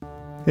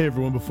Hey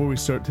everyone, before we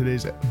start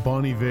today's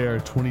Bon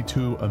Iver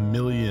 22 a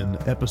million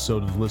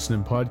episode of the Listen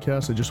In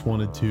Podcast, I just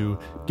wanted to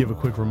give a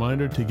quick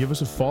reminder to give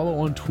us a follow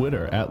on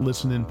Twitter at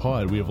Listen In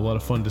Pod. We have a lot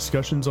of fun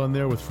discussions on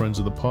there with friends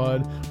of the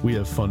pod. We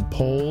have fun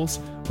polls.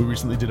 We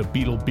recently did a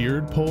Beetle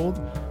Beard poll.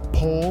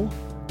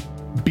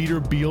 Beater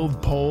Beard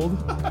poll.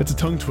 It's a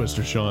tongue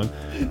twister, Sean.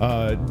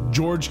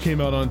 George came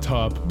out on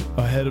top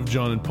ahead of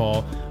John and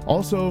Paul.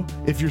 Also,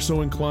 if you're so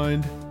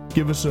inclined,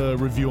 give us a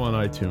review on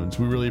iTunes.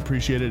 We really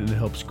appreciate it, and it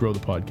helps grow the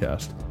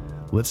podcast.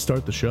 Let's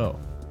start the show.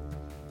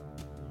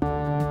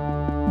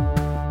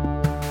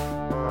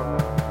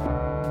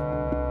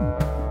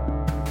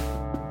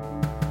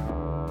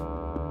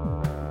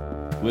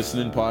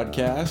 Listening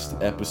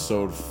Podcast,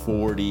 episode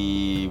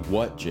 40,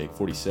 what, Jake?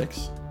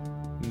 46?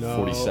 No.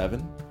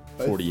 47?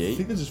 48? I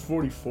think this is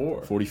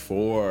 44.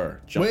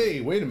 44.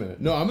 Wait a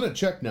minute. No, I'm going to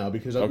check now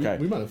because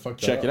we might have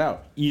fucked that up. Check it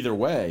out. Either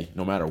way,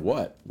 no matter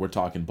what, we're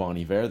talking Bon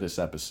Iver this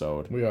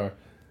episode. We are.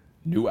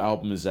 New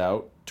album is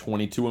out,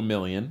 22 a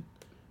million.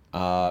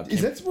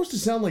 Is that supposed to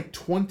sound like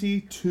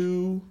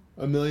 22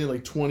 a million,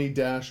 like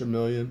 20-a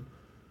million?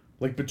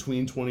 Like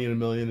between 20 and a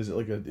million? Is it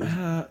like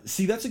a...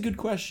 See, that's a good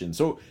question.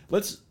 So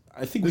let's...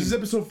 This is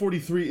episode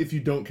 43 if you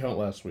don't count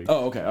last week.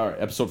 Oh, okay. All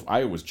right.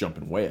 I was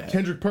jumping way ahead.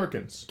 Kendrick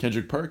Perkins.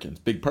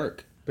 Big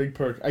Perk. Big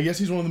Perk. I guess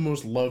he's one of the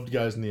most loved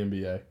guys in the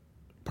NBA.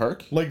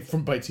 Perk? Like,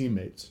 by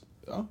teammates.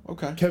 Oh,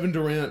 okay. Kevin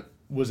Durant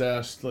was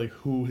asked, like,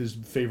 who his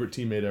favorite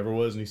teammate ever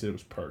was, and he said it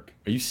was Perk.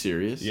 Are you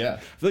serious? Yeah. I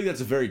feel like that's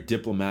a very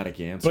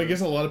diplomatic answer. But I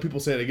guess a lot of people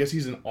say it. I guess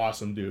he's an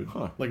awesome dude.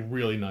 Huh. Like,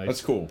 really nice.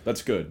 That's cool.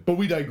 That's good. But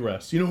we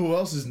digress. You know who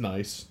else is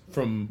nice,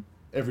 from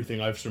everything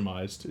I've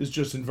surmised, is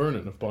Justin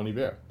Vernon of Bon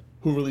Iver,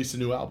 who released a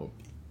new album.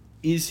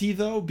 Is he,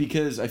 though?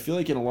 Because I feel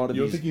like in a lot of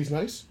You don't think he's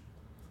nice?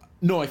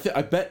 No, I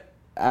bet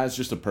as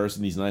just a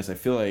person he's nice. I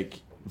feel like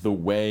the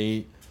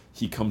way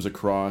he comes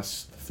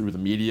across through the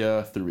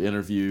media, through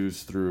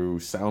interviews, through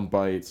sound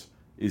bites,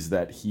 is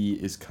that he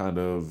is kind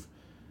of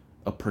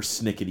a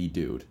persnickety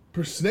dude.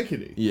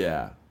 Persnickety?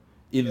 Yeah.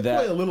 He's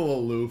a little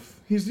aloof.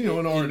 He's,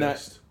 an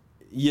artist.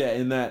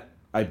 In that,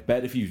 I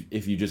bet if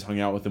you just hung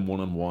out with him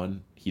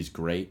one-on-one, he's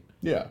great.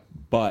 Yeah.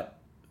 But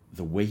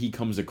the way he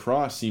comes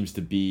across seems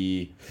to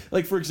be...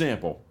 Like, for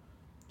example,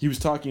 he was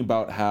talking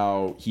about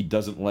how he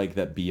doesn't like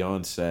that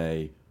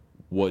Beyonce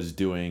was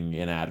doing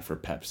an ad for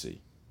Pepsi.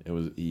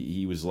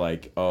 He was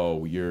like,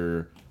 oh,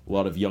 a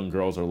lot of young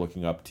girls are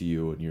looking up to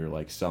you, and you're,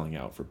 like, selling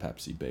out for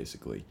Pepsi,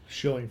 basically.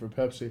 Shilling for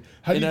Pepsi.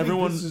 How do you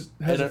think this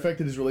has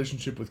affected his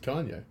relationship with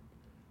Kanye?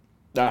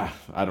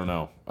 I don't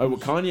know.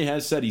 Kanye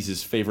has said he's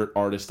his favorite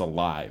artist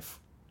alive.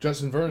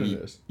 Justin Vernon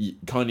is.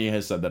 Kanye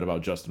has said that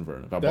about Justin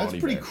Vernon. That's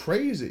pretty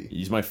crazy.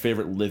 He's my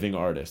favorite living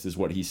artist, is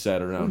what he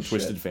said around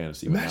Twisted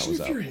Fantasy. Imagine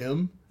if you're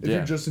him. If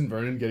you're Justin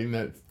Vernon getting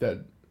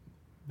that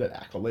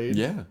accolade.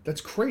 Yeah.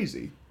 That's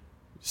crazy.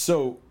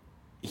 So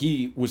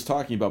he was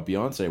talking about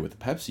Beyonce with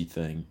the Pepsi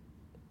thing,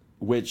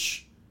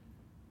 which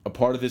a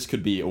part of this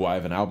could be, I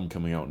have an album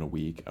coming out in a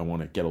week. I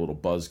want to get a little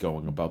buzz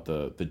going about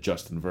the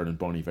Justin Vernon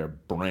Bon Iver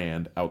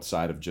brand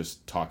outside of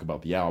just talk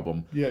about the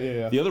album.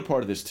 Yeah. The other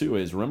part of this, too,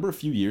 is remember a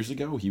few years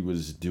ago he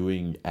was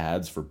doing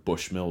ads for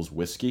Bushmills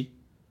whiskey?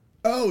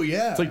 Oh,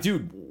 yeah. It's like,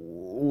 dude,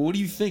 what are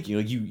you thinking?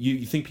 Like,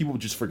 you think people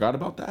just forgot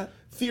about that?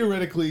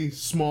 Theoretically,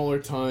 smaller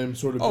time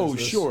sort of business. Oh,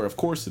 sure, of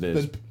course it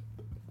is.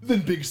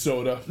 Than Big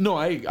Soda. No,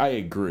 I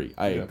agree.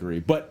 I agree.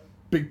 But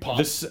Big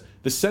Pop.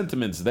 The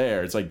sentiment's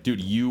there. It's like,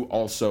 dude, you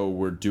also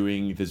were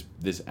doing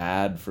this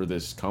ad for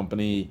this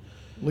company.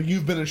 Like,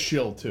 you've been a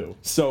shill too.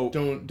 So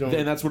don't.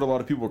 And that's what a lot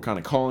of people were kind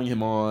of calling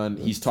him on.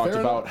 He's talked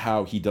about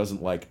how he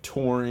doesn't like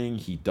touring.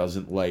 He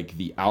doesn't like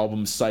the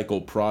album cycle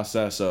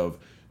process of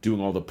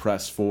doing all the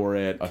press for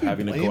it, of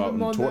having to go out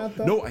and tour.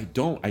 No, I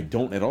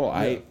don't at all.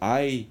 Yeah.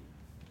 I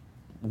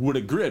would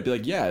agree. I'd be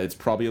like, yeah, it's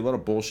probably a lot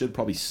of bullshit.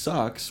 Probably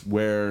sucks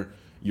where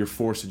you're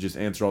forced to just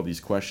answer all these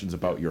questions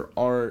about your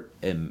art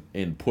and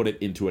put it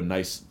into a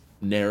nice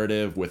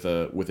narrative with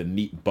a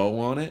neat bow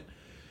on it.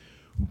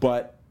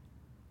 But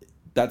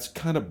that's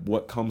kind of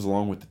what comes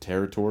along with the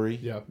territory.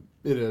 Yeah,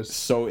 it is.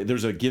 So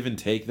there's a give and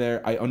take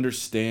there. I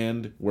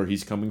understand where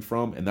he's coming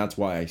from, and that's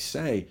why I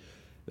say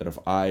that if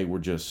I were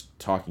just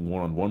talking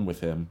one-on-one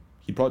with him,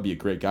 he'd probably be a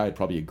great guy. I'd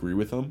probably agree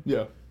with him.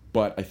 Yeah.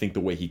 But I think the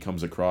way he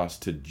comes across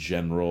to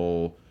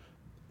general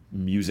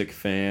music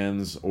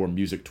fans or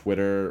music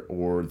Twitter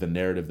or the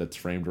narrative that's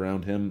framed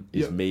around him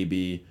is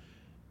maybe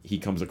he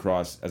comes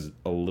across as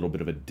a little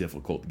bit of a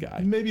difficult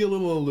guy. Maybe a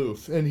little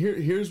aloof. And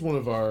here's one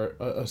of our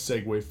a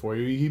segue for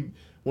you.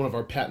 One of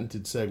our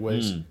patented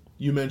segues.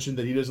 You mentioned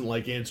that he doesn't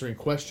like answering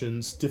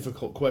questions,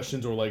 difficult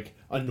questions, or like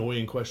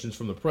annoying questions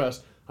from the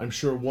press. I'm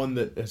sure one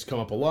that has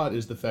come up a lot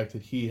is the fact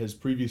that he has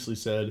previously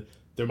said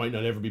there might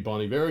not ever be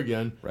Bon Iver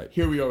again. Right.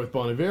 Here we are with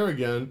Bon Iver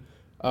again.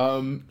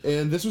 And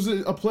this was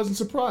a pleasant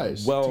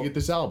surprise to get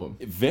this album.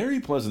 Very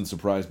pleasant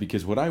surprise,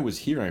 because what I was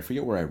hearing, I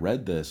forget where I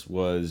read this,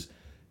 was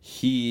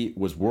he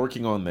was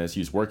working on this. He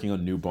was working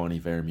on new Bon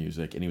Iver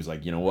music, and he was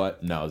like, you know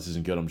what? No, this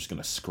isn't good. I'm just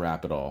going to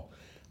scrap it all.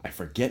 I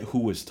forget who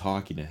was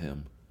talking to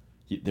him.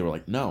 They were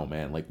like, no,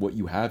 man, like what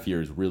you have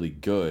here is really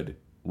good.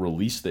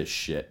 Release this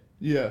shit.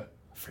 Yeah.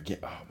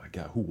 Oh my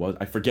God,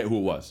 I forget who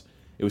it was.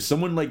 It was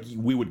someone like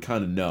we would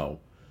kind of know.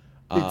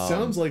 It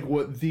sounds like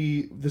what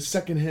the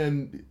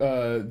secondhand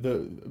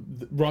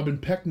the Robin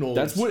Pecknold's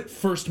that's what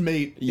first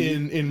mate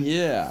in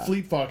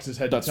Fleet Foxes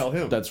had to tell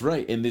him. That's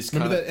right. In this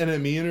remember that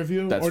NME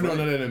interview? That's or no, right.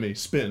 not NME,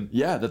 Spin.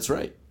 Yeah, that's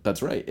right.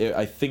 That's right.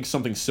 I think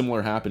something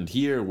similar happened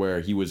here where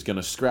he was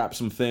gonna scrap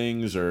some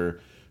things or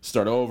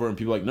start over, and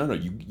people were like, no,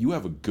 you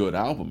have a good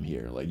album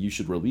here. Like you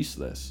should release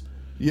this.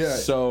 Yeah.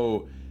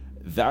 So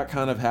that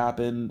kind of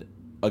happened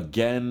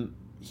again.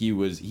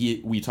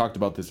 We talked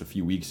about this a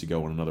few weeks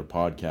ago on another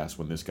podcast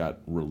when this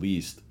got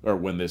released or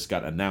when this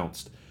got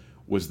announced,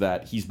 was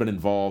that he's been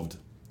involved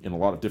in a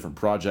lot of different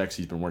projects.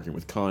 He's been working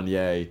with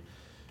Kanye.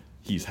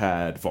 He's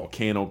had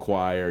Volcano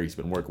Choir. He's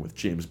been working with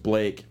James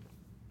Blake.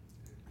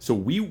 So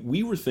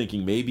we were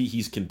thinking maybe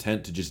he's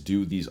content to just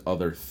do these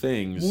other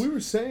things. Well, we were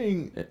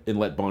saying and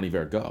let Bon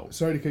Iver go.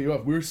 Sorry to cut you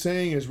off. We were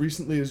saying as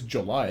recently as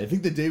July. I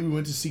think the day we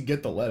went to see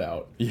Get the Let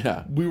Out.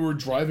 Yeah. We were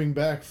driving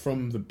back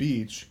from the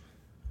beach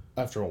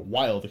after a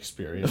wild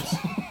experience.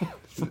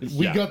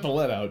 We got the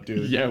let out,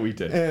 dude. Yeah, we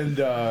did.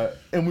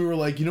 And we were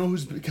like, you know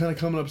who's kind of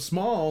coming up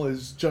small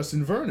is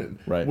Justin Vernon.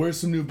 Right. Where's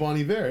some new Bon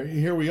Iver?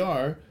 Here we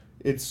are.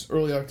 It's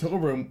early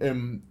October,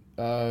 and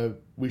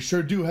we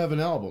sure do have an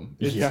album.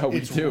 We do.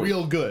 It's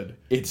real good.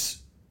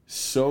 It's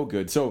so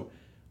good. So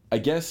I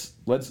guess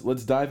let's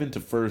dive into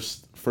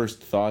first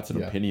thoughts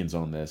and opinions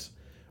on this.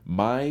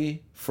 My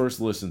first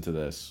listen to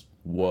this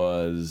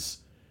was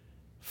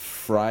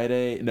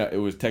Friday. No, it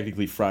was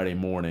technically Friday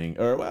morning,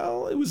 or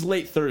well, it was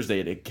late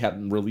Thursday. It got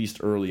released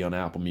early on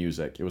Apple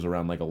Music. It was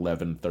around like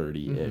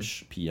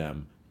 11:30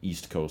 p.m.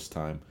 East Coast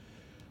time.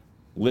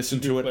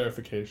 Listened to it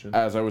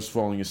as I was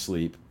falling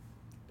asleep,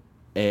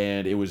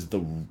 and it was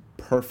the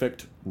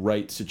perfect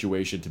right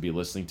situation to be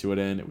listening to it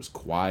in. It was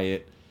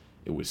quiet.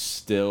 It was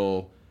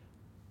still.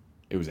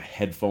 It was a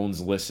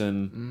headphones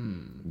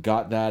listen.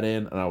 Got that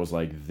in, and I was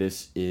like,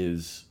 "This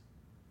is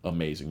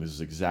amazing. This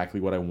is exactly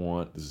what I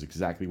want. This is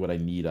exactly what I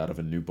need out of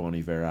a new Bon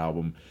Iver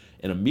album."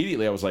 And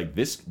immediately I was like,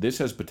 this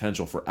has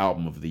potential for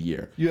album of the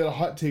year. You had a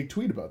hot take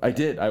tweet about that. I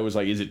did. I was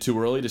like, is it too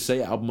early to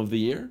say album of the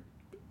year?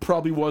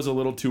 Probably was a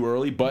little too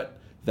early, but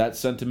that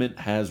sentiment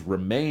has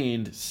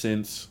remained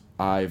since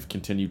I've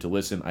continued to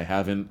listen. I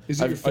haven't...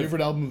 Is it your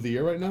favorite album of the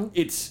year right now?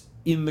 It's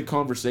in the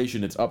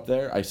conversation. It's up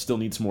there. I still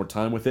need some more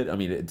time with it. I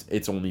mean,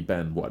 it's only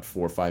been, 4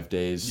 or 5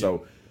 days,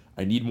 so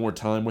I need more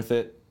time with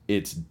it.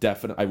 It's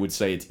definite. I would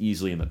say it's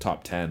easily in the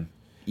top 10.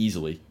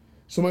 Easily.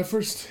 So my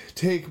first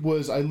take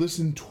was I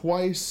listened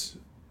twice.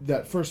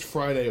 That first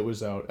Friday it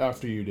was out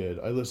after you did.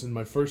 I listened.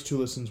 My first 2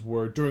 listens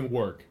were during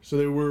work. So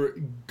they were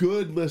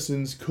good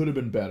listens, could have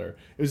been better.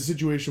 It was a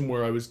situation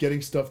where I was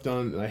getting stuff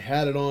done and I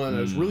had it on.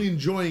 I was really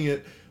enjoying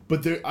it,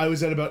 but I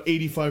was at about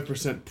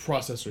 85%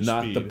 processor speed.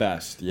 Not the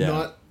best. Yeah.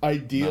 Not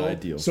ideal. Not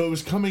ideal. So it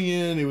was coming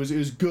in. It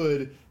was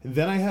good. And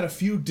then I had a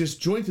few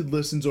disjointed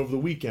listens over the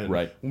weekend.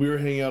 Right. We were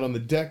hanging out on the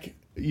deck.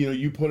 You know,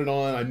 you put it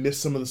on. I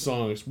missed some of the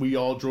songs. We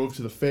all drove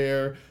to the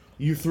fair.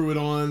 You threw it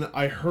on.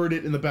 I heard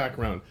it in the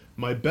background.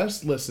 My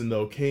best listen,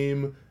 though,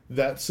 came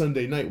that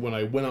Sunday night when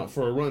I went out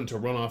for a run to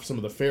run off some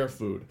of the fair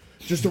food.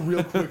 Just a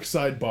real quick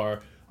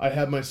sidebar. I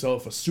had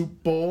myself a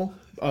soup bowl,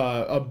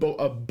 a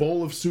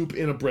bowl of soup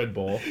in a bread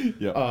bowl,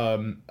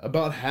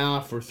 about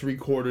half or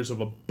 3/4 of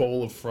a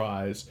bowl of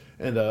fries,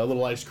 and a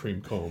little ice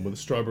cream cone with a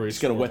strawberry.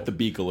 Just gotta wet the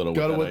beak a little.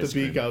 Gotta wet the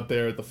beak out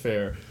there at the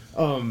fair.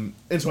 And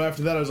so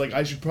after that, I was like,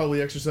 I should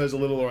probably exercise a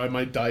little, or I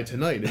might die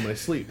tonight in my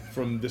sleep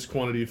from this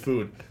quantity of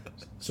food.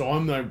 So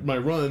on my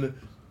run,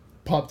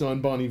 popped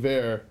on Bon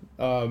Iver,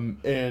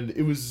 and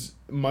it was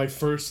my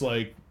first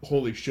like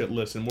holy shit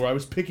listen where I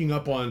was picking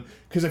up on,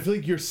 because I feel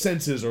like your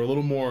senses are a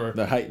little more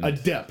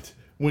adept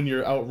when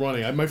you're out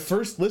running. My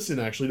first listen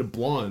actually to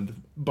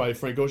Blonde by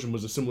Frank Ocean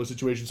was a similar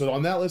situation. So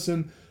on that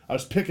listen, I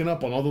was picking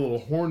up on all the little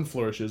horn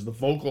flourishes, the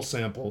vocal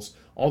samples,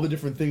 all the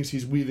different things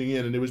he's weaving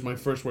in, and it was my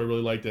first where I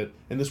really liked it.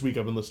 And this week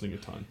I've been listening a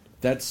ton.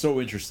 That's so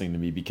interesting to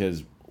me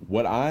because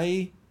what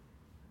I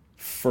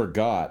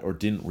forgot or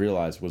didn't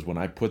realize was when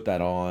I put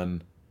that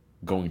on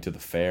going to the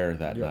fair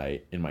that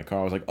night in my car,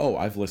 I was like, oh,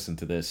 I've listened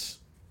to this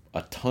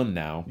a ton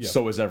now.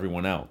 So is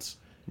everyone else.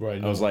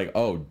 Right. I was like,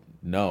 oh,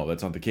 no,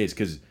 that's not the case.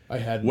 Because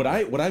what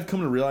I've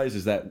come to realize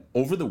is that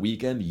over the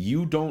weekend,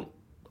 you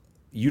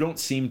don't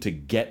seem to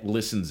get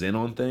listens in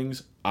on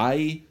things.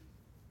 I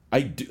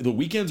do. The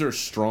weekends are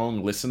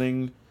strong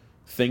listening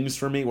things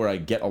for me where I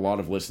get a lot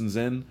of listens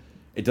in.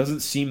 It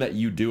doesn't seem that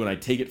you do, and I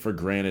take it for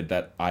granted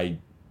that I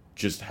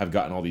just have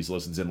gotten all these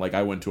listens in. Like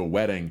I went to a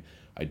wedding,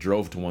 I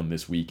drove to one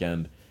this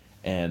weekend,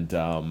 and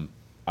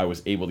I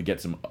was able to get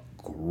some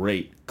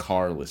great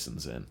car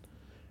listens in,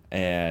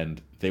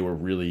 and they were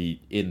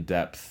really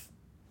in-depth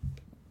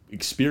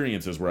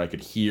experiences where I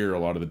could hear a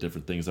lot of the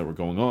different things that were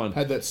going on.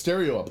 Had that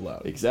stereo up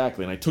loud.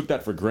 Exactly, and I took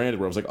that for granted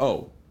where I was like,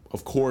 oh,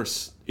 of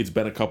course, it's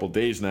been a couple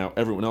days now.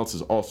 Everyone else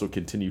has also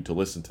continued to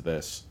listen to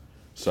this,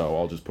 so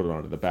I'll just put it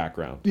on in the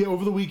background. Yeah,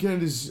 over the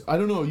weekend is, I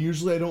don't know,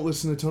 usually I don't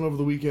listen a ton over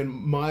the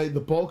weekend. The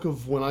bulk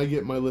of when I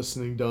get my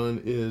listening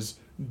done is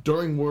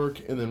during work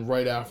and then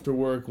right after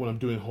work when I'm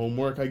doing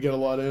homework. I get a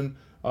lot in.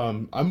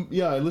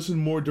 I listen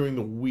more during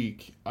the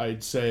week,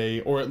 I'd say,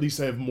 or at least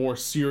I have more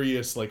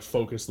serious, like,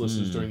 focused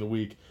listens during the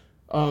week.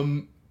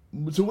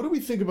 So what do we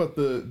think about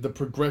the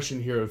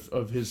progression here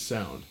of his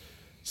sound?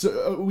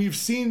 So we've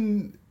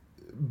seen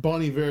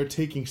Bon Iver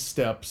taking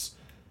steps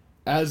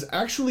as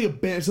actually a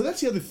band. So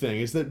that's the other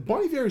thing, is that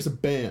Bon Iver is a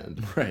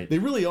band. Right. They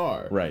really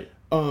are. Right.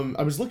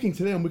 I was looking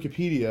today on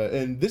Wikipedia,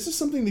 and this is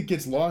something that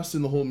gets lost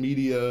in the whole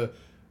media.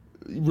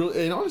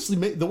 And honestly,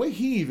 the way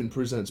he even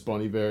presents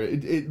Bon Iver,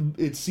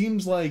 it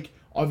seems like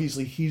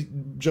obviously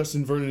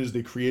Justin Vernon is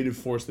the creative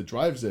force that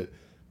drives it,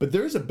 but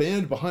there's a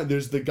band behind.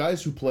 There's the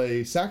guys who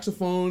play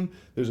saxophone.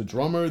 There's a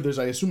drummer. There's,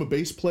 I assume, a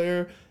bass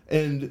player.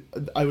 And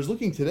I was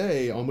looking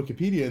today on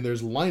Wikipedia, and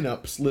there's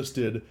lineups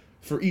listed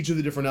for each of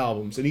the different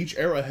albums, and each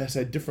era has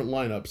had different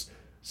lineups.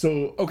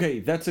 So okay,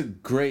 that's a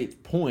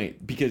great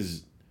point,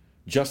 because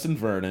Justin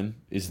Vernon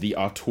is the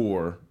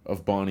auteur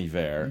of Bon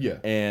Iver,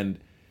 and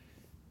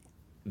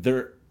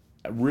there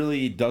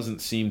really doesn't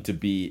seem to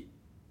be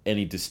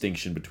any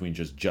distinction between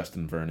just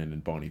Justin Vernon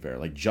and Bon Iver.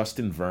 Like,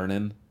 Justin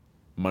Vernon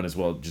might as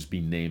well just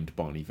be named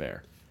Bon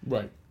Iver.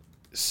 Right.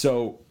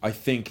 So I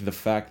think the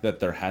fact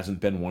that there hasn't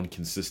been one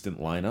consistent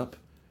lineup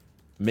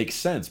makes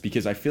sense,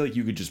 because I feel like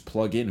you could just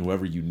plug in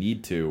whoever you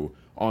need to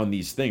on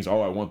these things. Oh,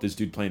 I want this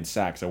dude playing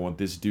sax. I want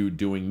this dude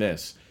doing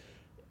this.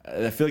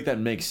 I feel like that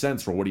makes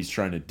sense for what he's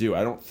trying to do.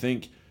 I don't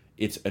think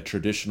it's a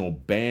traditional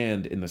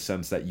band in the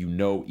sense that you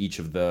know each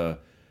of the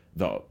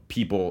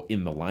people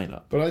in the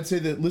lineup. But I'd say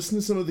that listen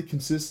to some of the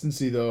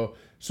consistency, though.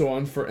 So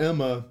on For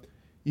Emma,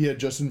 you had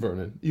Justin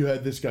Vernon. You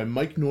had this guy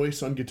Mike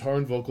Noyce on guitar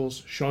and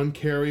vocals, Sean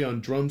Carey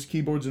on drums,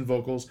 keyboards, and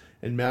vocals,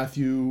 and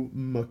Matthew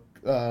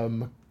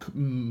McConaughey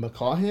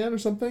or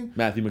something?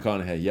 Matthew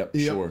McConaughey, yep.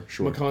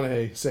 Sure.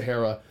 McConaughey,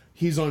 Sahara.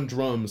 He's on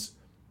drums.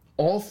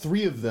 All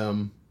three of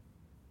them,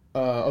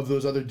 of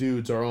those other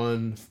dudes, are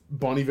on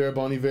Bon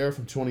Iver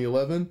from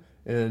 2011,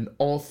 and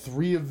all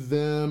three of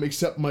them,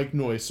 except Mike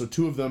Noyce, so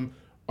two of them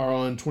are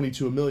on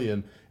 22 A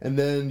Million. And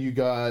then you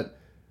got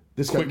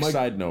this guy.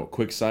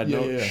 Quick side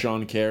note.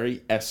 Sean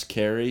Carey, S.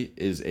 Carey,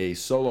 is a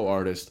solo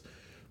artist.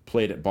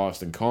 Played at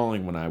Boston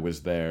Calling when I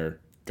was there.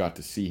 Got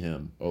to see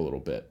him a little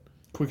bit.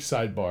 Quick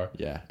sidebar.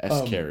 Yeah,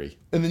 S. Carey.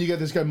 And then you got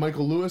this guy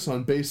Michael Lewis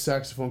on bass,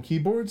 saxophone,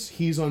 keyboards.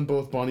 He's on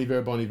both Bon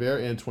Iver,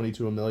 and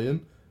 22 A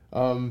Million.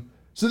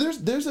 So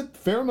there's a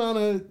fair amount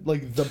of,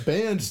 like, the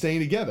band staying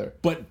together.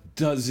 But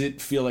does it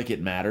feel like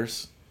it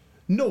matters?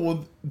 No,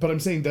 well, but I'm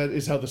saying that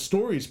is how the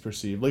story's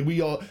perceived. Like,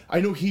 I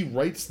know he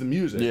writes the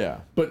music.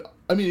 Yeah. But,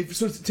 I mean,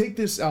 so take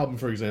this album,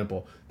 for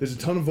example. There's a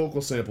ton of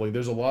vocal sampling.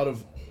 There's a lot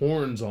of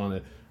horns on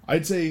it.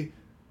 I'd say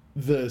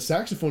the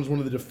saxophone is one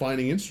of the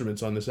defining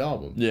instruments on this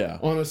album. Yeah.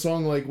 On a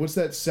song like, what's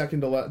that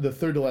the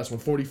third to last one,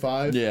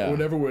 45? Yeah. Or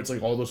whatever, where it's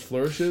like all those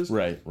flourishes.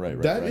 Right.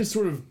 That is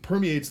sort of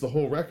permeates the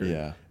whole record.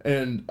 Yeah.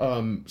 And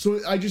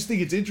so I just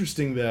think it's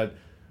interesting that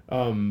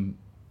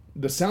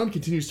the sound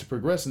continues to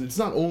progress, and it's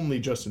not only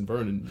Justin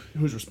Vernon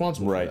who's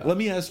responsible for that. Let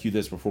me ask you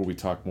this before we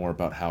talk more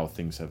about how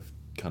things have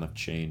kind of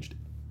changed.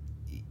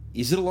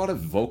 Is it a lot of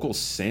vocal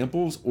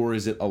samples, or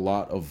is it a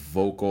lot of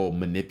vocal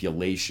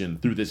manipulation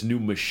through this new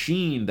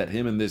machine that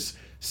him and this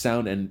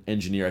sound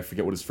engineer, I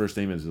forget what his first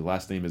name is, his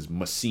last name is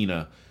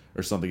Messina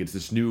or something. It's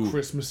this new...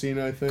 Chris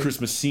Messina, I think.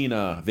 Chris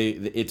Messina.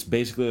 It's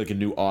basically like a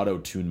new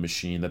auto-tune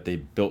machine that they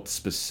built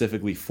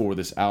specifically for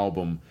this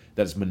album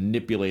that is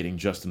manipulating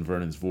Justin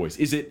Vernon's voice.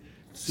 Is it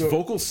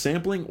vocal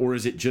sampling, or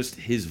is it just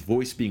his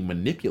voice being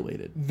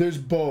manipulated? There's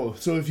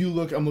both. So if you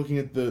look, I'm looking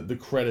at the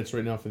credits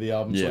right now for the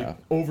album. So like,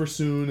 Over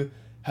Soon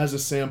has a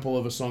sample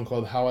of a song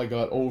called How I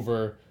Got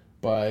Over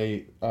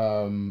by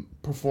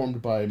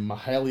performed by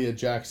Mahalia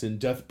Jackson.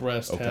 Death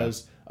Breast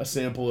has a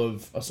sample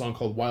of a song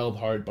called Wild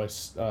Heart by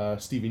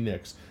Stevie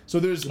Nicks. So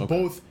there's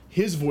both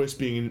his voice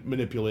being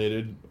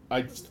manipulated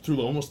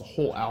through almost the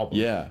whole album.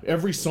 Yeah.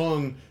 Every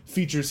song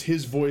features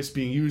his voice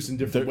being used in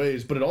different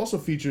ways, but it also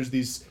features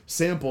these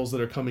samples that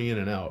are coming in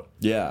and out.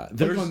 Yeah.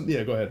 Go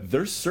ahead.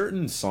 There's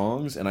certain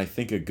songs, and I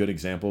think a good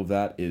example of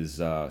that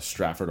is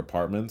Stratford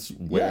Apartments,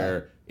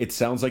 where it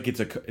sounds like it's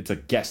a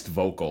guest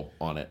vocal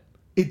on it.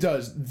 It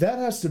does. That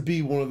has to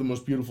be one of the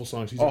most beautiful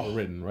songs he's ever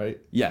written, right?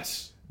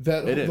 Yes.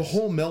 The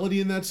whole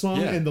melody in that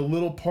song and the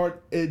little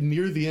part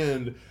near the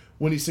end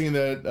when he's singing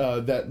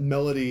that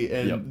melody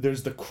and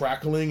there's the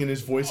crackling and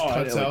his voice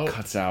cuts out.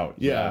 Cuts out.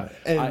 Yeah.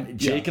 And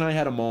Jake and I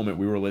had a moment.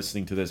 We were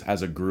listening to this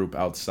as a group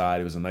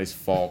outside. It was a nice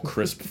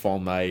crisp fall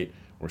night.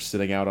 We're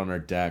sitting out on our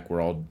deck.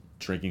 We're all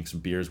drinking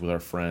some beers with our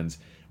friends.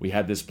 We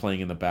had this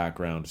playing in the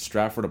background.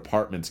 Stratford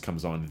Apartments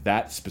comes on.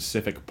 That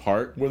specific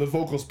part where the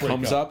vocals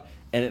comes up.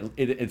 And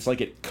it's like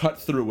it cut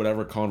through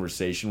whatever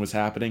conversation was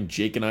happening.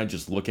 Jake and I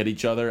just look at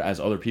each other as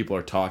other people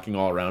are talking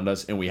all around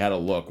us, and we had a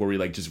look where we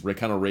like just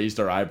kind of raised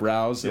our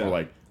eyebrows and we're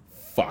like,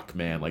 "Fuck,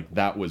 man! Like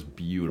that was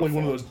beautiful." Like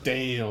one of those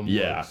damn.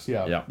 looks.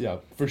 Yeah,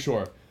 for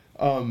sure.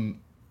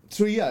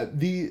 So yeah,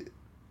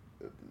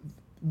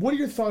 what are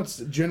your thoughts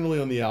generally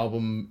on the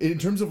album in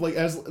terms of like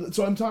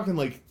so I'm talking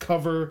like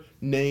cover,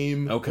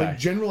 name, like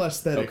general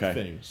aesthetic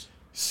things.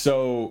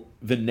 So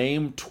the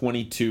name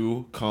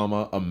 22,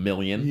 a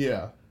million.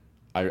 Yeah.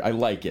 I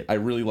like it. I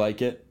really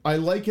like it. I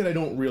like it. I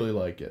don't really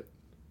like it.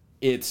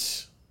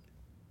 It's...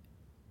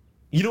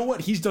 You know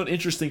what? He's done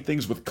interesting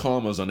things with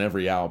commas on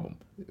every album.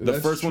 The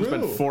first one's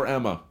been For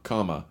Emma,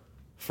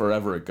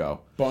 forever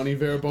ago. Bon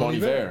Iver, Bon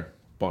Iver.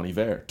 Bon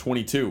Iver.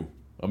 22,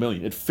 a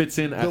million. It fits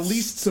in as... The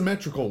least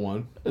symmetrical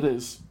one. It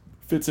is.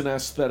 Fits in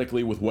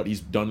aesthetically with what he's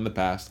done in the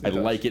past. I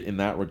like it in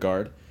that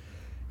regard.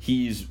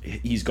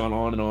 He's gone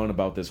on and on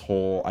about this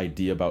whole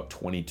idea about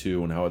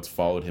 22 and how it's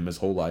followed him his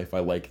whole life. I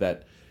like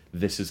that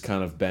this has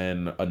kind of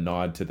been a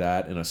nod to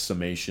that and a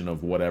summation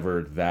of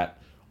whatever that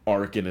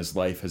arc in his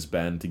life has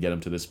been to get him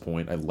to this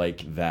point. I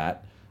like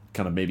that.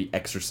 Kind of maybe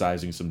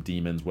exercising some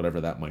demons, whatever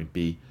that might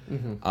be.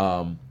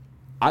 Mm-hmm.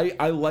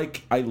 I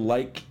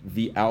like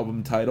the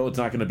album title. It's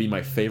not going to be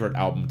my favorite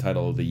album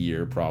title of the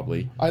year,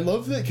 probably. I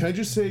love that. Can I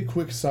just say a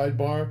quick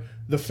sidebar?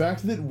 The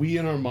fact that we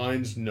in our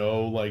minds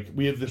know, like,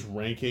 we have this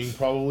ranking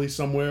probably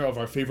somewhere of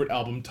our favorite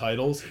album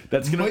titles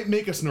might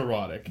make us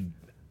neurotic.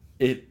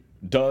 It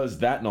does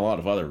that and a lot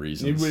of other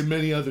reasons.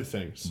 Many other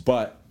things.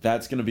 But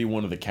that's going to be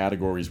one of the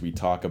categories we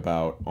talk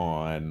about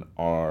on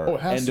our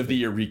end of the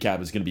year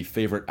recap. Is going to be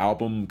favorite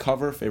album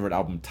cover, favorite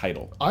album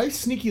title. I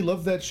sneaky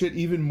love that shit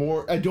even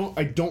more. I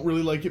don't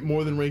really like it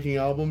more than ranking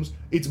albums.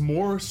 It's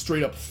more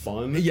straight up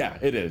fun. Yeah,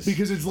 it is.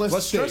 Because it's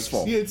less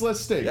stressful. Yeah, it's less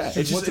stakes. Yeah,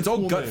 it's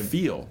all gut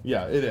feel.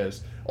 Yeah, it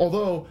is.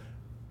 Although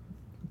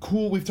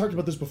cool, we've talked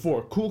about this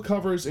before. Cool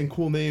covers and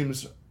cool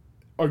names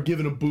are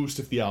given a boost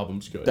if the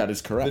album's good. That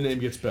is correct. The name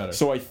gets better.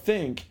 So I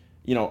think,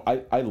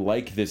 I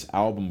like this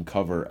album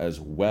cover as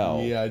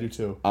well. Yeah, I do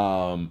too.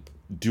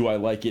 Do I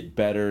like it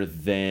better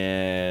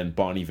than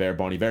Bon Iver?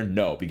 Bon Iver?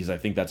 No, because I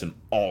think that's an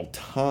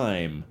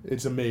all-time...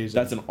 It's amazing.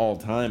 That's an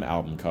all-time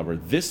album cover.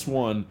 This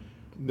one...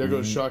 There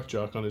goes Shock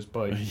Jock on his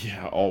bike.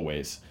 Yeah,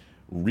 always.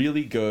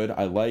 Really good.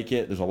 I like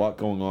it. There's a lot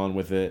going on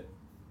with it.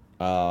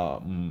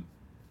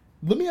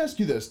 Let me ask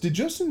you this: did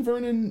Justin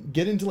Vernon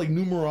get into like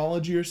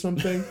numerology or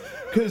something?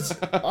 Because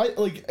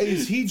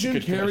is he Jim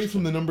Carrey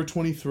from the number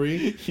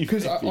 23?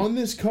 Because on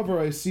this cover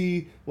I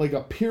see like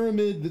a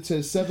pyramid that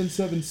says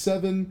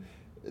 777.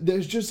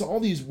 There's just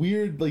all these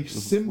weird like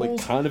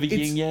symbols. Like kind of a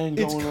yin yang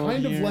going on. It's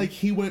kind of like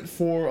he went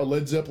for a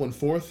Led Zeppelin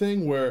 4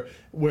 thing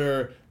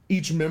where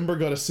each member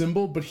got a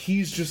symbol, but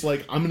he's just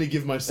like, I'm gonna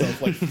give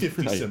myself like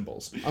 50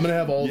 symbols. I'm gonna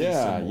have all these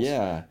symbols.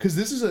 Yeah. Because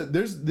this is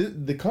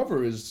the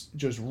cover is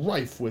just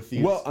rife with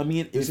these. Well, I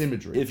mean, this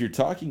imagery. If you're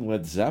talking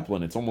Led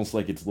Zeppelin, it's almost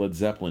like it's Led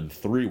Zeppelin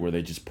 3, where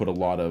they just put a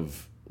lot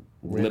of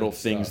little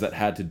things that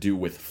had to do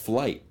with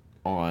flight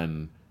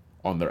on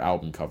their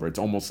album cover. It's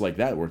almost like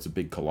that, where it's a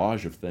big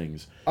collage of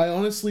things.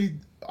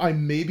 I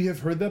maybe have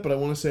heard that, but I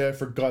want to say I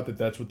forgot that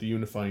that's what the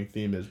unifying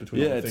theme is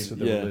between all the things that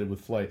they're related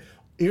with flight.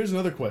 Here's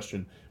another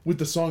question. With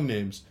the song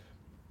names,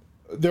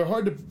 they're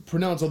hard to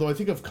pronounce, although I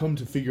think I've come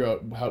to figure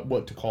out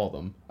what to call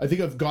them. I think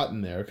I've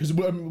gotten there. Because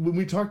when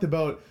we talked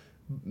about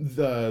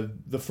the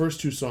first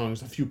two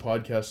songs a few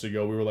podcasts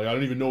ago, we were like, I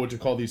don't even know what to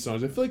call these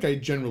songs. I feel like I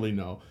generally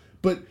know.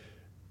 But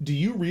do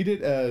you read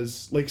it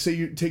as, like, say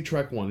you take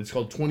track 1, it's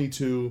called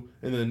 22,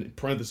 and then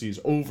parentheses,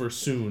 over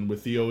soon,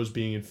 with the O's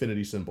being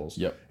infinity symbols.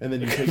 Yep. And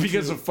then you take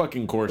because of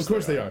fucking course. Of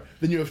course they are.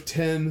 Then you have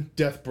 10,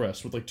 death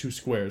breast, with like 2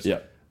 squares.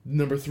 Yep.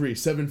 Number 3,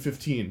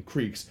 715,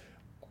 creeks.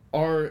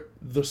 Are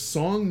the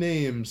song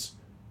names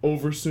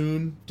Over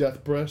Soon,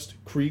 Death Breast,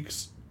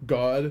 Creeks,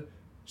 God,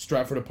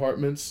 Stratford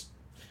Apartments,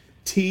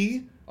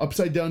 T,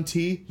 upside down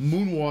T,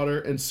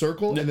 Moonwater, and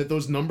Circle, and that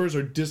those numbers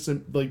are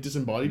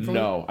disembodied from it?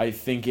 No, I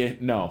think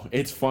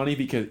it's funny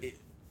because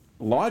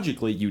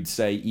logically you'd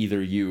say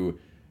either you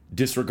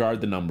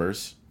disregard the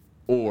numbers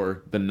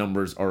or the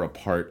numbers are a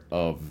part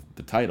of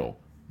the title.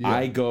 Yeah.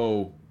 I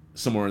go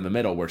somewhere in the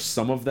middle where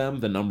some of them,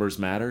 the numbers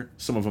matter,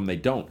 some of them they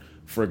don't.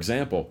 For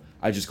example,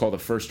 I just call the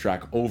first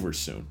track Over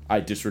Soon. I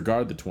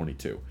disregard the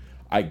 22.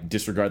 I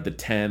disregard the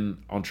 10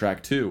 on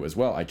track 2 as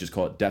well. I just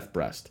call it Death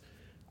Breast.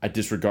 I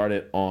disregard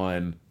it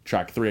on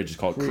track 3. I just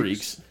call it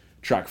Creeks.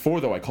 Track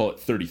 4, though, I call it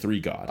 33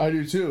 God. I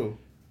do too.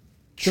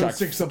 Track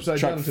 6 upside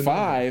down. Track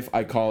 5,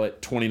 I call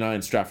it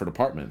 29 Stratford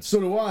Apartments. So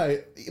do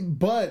I.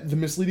 But the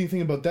misleading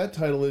thing about that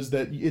title is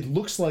that it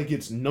looks like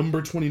it's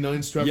number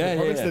 29 Stratford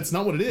Apartments. Yeah. That's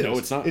not what it is. No,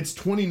 it's not. It's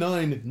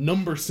 29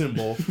 number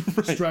symbol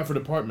Stratford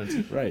Apartments.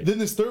 Right. Then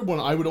this third one,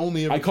 I would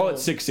only ever I call it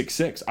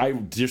 666. I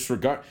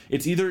disregard.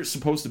 It's either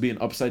supposed to be an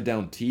upside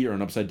down T or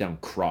an upside down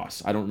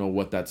cross. I don't know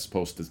what that's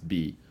supposed to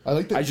be. I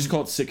like that. I just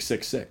call it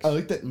 666. I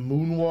like that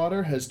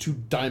Moonwater has 2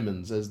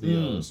 diamonds as the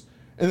O's.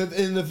 And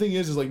the thing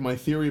is like my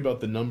theory about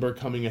the number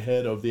coming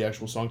ahead of the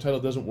actual song title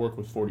doesn't work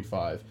with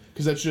 45.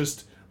 Because that's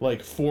just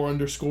like 4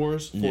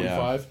 underscores,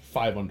 45,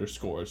 5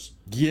 underscores.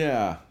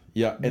 Yeah.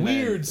 Yeah. And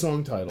weird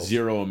song title.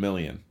 0 a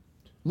million.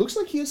 Looks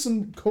like he has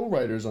some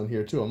co-writers on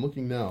here too. I'm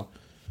looking now.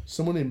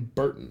 Someone named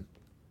Burton.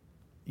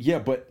 Yeah,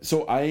 but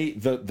so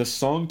the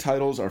song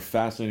titles are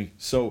fascinating.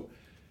 So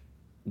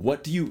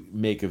what do you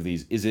make of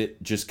these? Is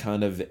it just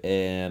kind of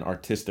an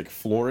artistic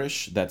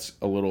flourish that's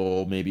a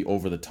little maybe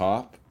over the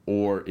top?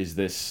 Or is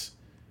this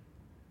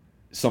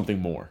something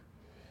more?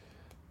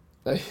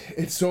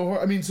 It's so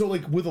hard. I mean, so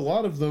like with a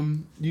lot of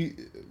them,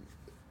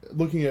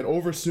 looking at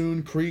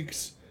Oversoon,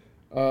 Creeks,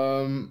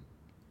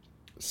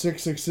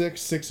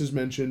 666, Six is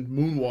mentioned,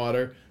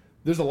 Moonwater.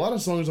 There's a lot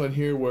of songs on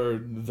here where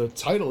the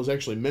title is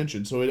actually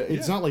mentioned, so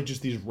it's not like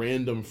just these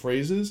random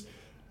phrases.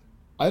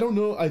 I don't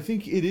know. I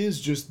think it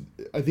is just.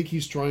 I think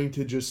he's trying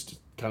to just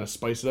kind of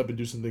spice it up and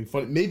do something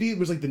funny. Maybe it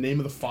was like the name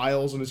of the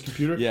files on his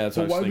computer. Yeah, that's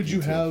what I was why would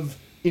you thinking, too. have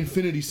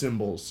infinity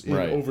symbols in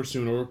Right.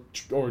 Oversoon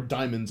or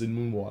diamonds in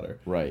Moonwater?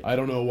 Right. I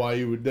don't know why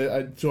you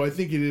would. So I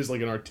think it is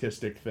like an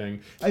artistic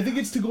thing. I think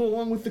it's to go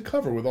along with the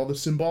cover with all the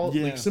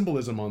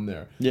symbolism on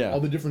there. Yeah. All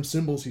the different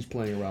symbols he's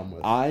playing around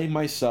with. I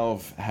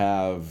myself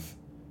have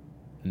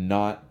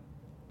not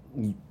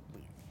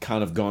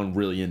kind of gone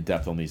really in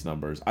depth on these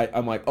numbers.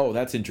 I'm like, oh,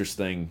 that's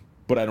interesting,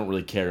 but I don't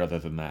really care other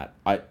than that.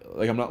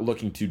 I'm not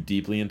looking too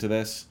deeply into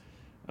this.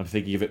 I'm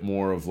thinking of it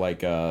more of like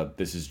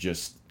this is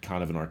just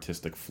kind of an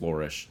artistic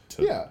flourish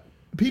to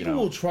People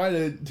will try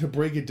to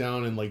break it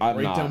down and break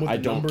down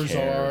what the numbers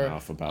are.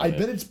 I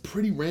bet it's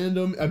pretty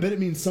random. I bet it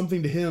means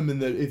something to him,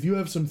 and that if you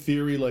have some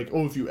theory like,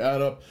 oh, if you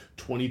add up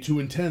 22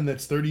 and 10,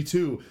 that's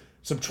 32.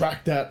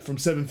 Subtract that from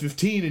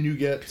 715 and you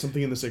get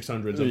something in the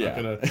 600s. I'm not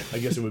gonna. I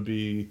guess it would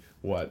be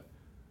what?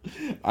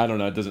 I don't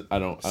know. It doesn't. I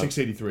don't.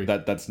 683.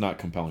 That's not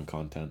compelling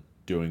content.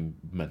 Doing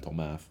mental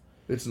math.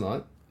 It's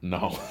not.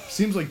 No.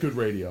 Seems like good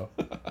radio.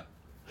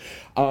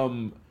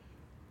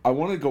 I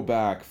want to go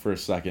back for a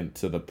second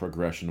to the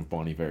progression of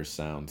Bon Iver's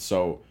sound.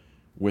 So,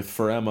 with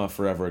For Emma,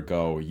 Forever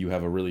Ago, you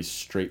have a really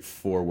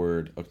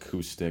straightforward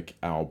acoustic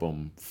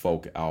album,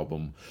 folk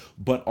album.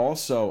 But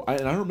also, I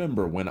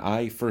remember when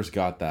I first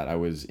got that, I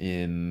was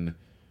in,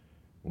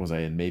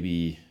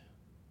 maybe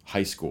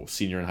high school,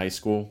 senior in high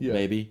school,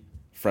 maybe,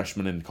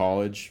 freshman in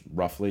college,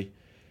 roughly.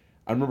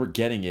 I remember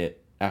getting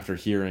it after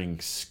hearing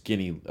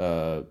Skinny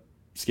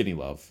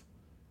Love,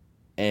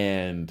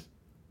 and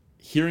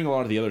hearing a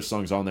lot of the other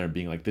songs on there and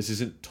being like, this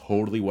isn't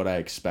totally what I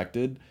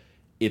expected.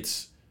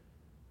 It's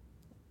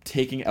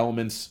taking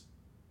elements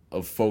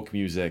of folk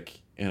music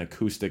and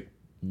acoustic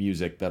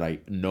music that I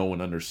know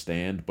and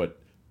understand, but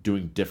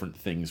doing different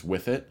things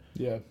with it.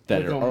 Yeah.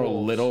 That are a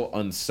little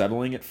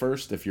unsettling at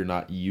first if you're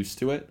not used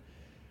to it.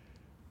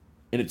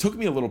 And it took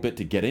me a little bit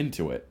to get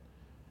into it.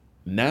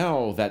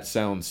 Now that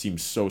sound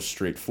seems so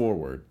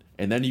straightforward.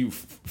 And then you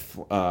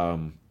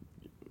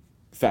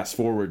fast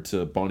forward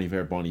to Bon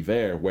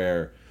Iver,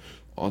 where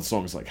on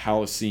songs like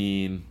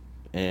Halocene,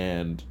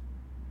 and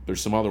there's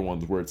some other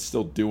ones where it's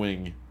still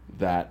doing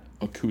that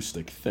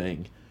acoustic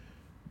thing,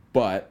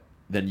 but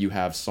then you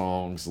have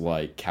songs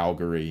like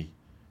Calgary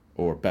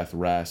or Beth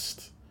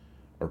Rest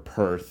or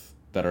Perth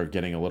that are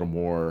getting a little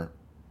more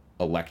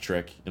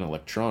electric and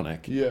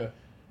electronic,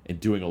 and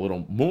doing a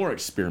little more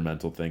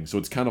experimental things. So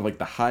it's kind of like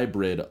the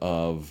hybrid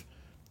of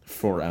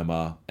For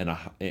Emma and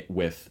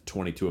with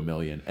 22 A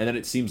Million, and then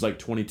it seems like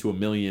 22 A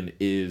Million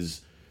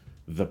is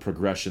the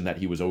progression that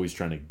he was always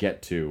trying to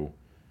get to.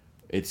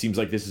 It seems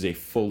like this is a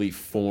fully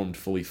formed,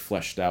 fully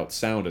fleshed out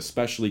sound,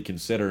 especially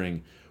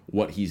considering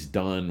what he's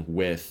done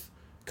with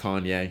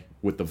Kanye,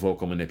 with the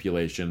vocal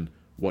manipulation,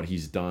 what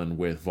he's done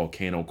with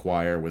Volcano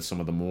Choir, with some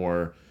of the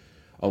more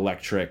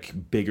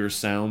electric, bigger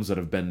sounds that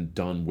have been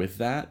done with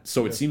that.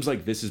 So it seems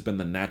like this has been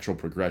the natural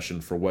progression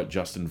for what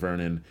Justin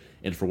Vernon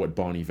and for what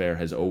Bon Iver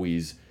has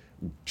always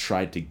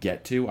tried to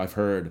get to. I've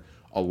heard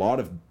a lot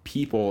of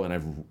people, and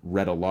I've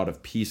read a lot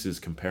of pieces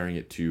comparing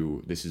it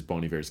to this is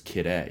Bon Iver's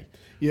Kid A.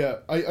 Yeah,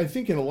 I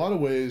think in a lot of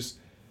ways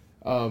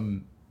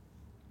that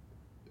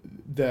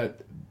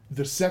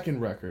the second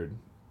record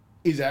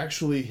is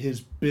actually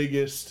his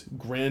biggest,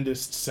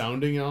 grandest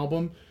sounding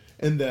album,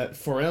 and that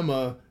For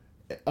Emma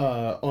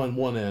on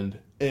one end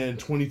and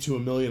 22 A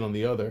Million on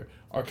the other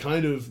are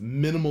kind of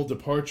minimal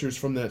departures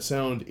from that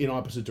sound in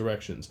opposite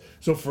directions.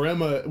 So For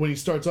Emma, when he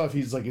starts off,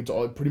 he's like, it's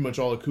all pretty much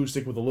all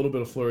acoustic with a little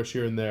bit of flourish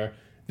here and there.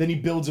 Then he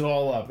builds it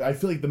all up. I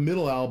feel like the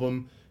middle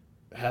album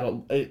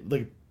had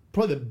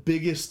probably the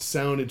biggest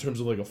sound in terms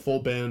of like a full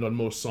band on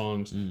most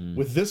songs.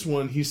 With this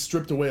one, he's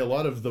stripped away a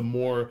lot of the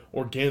more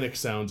organic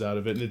sounds out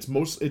of it, and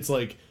it's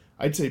like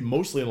I'd say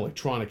mostly an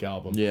electronic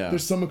album. Yeah.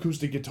 There's some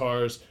acoustic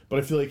guitars, but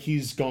I feel like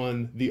he's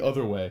gone the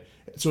other way.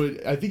 So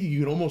I think you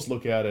can almost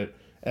look at it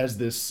as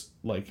this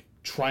like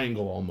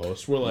triangle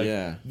almost, where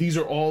like these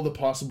are all the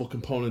possible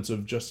components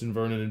of Justin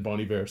Vernon and Bon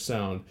Iver's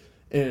sound,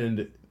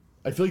 and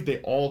I feel like they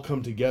all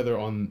come together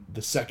on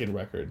the second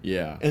record.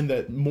 Yeah. And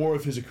that more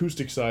of his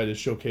acoustic side is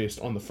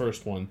showcased on the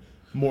first one.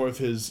 More of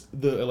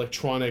the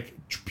electronic,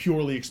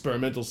 purely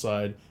experimental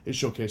side is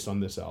showcased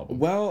on this album.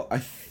 Well,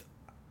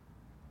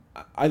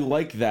 I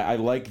like that. I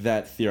like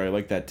that theory. I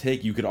like that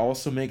take. You could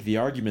also make the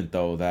argument,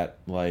 though, that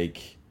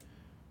like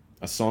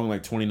a song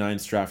like 29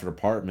 Stratford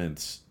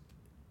Apartments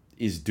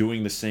is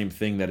doing the same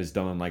thing that is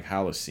done on like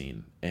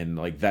Halocene. And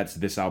like that's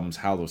this album's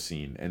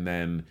Halocene. And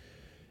then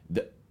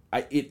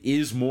it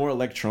is more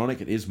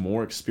electronic. It is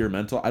more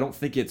experimental. I don't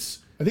think it's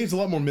I think it's a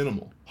lot more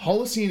minimal.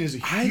 Holocene is a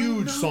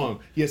huge song.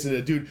 Yes, it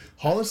is, dude.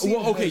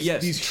 Holocene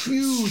has these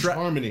huge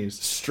harmonies.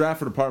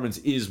 Stratford Apartments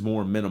is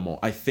more minimal.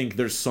 I think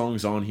there's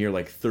songs on here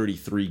like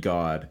 33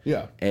 God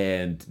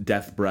and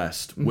Death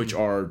Breast, which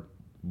are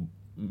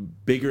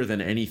bigger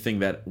than anything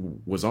that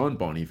was on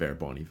Bon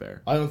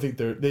Iver. I don't think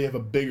they have a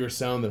bigger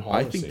sound than Holocene.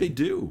 I think they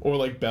do. Or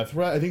like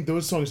Bethra. I think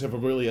those songs have a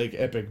really like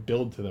epic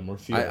build to them or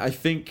feel. I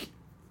think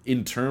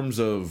in terms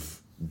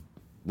of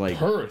like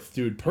Perth,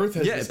 dude. Perth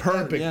has this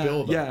epic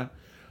build. Yeah.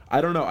 I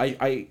don't know.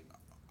 I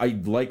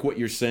like what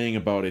you're saying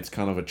about it's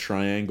kind of a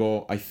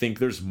triangle. I think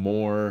there's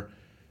more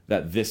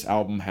that this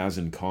album has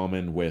in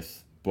common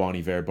with Bon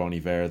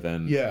Iver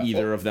than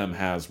either of them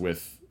has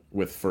with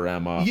For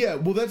Emma. Yeah,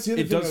 well, that's the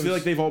other thing. It does feel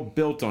like they've all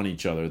built on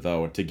each other,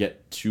 though, to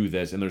get to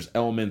this, and there's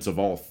elements of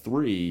all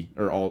three,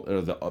 or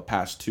the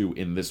past two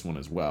in this one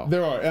as well.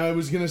 There are, and I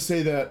was going to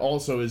say that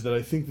also, is that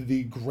I think that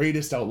the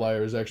greatest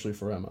outlier is actually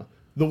For Emma.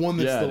 The one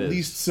that's the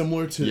least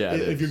similar to,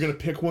 if you're going to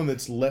pick one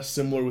that's less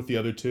similar with the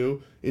other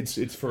two,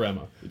 it's For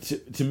Emma.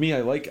 To me,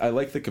 I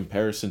like the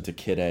comparison to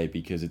Kid A,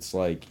 because it's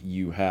like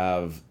you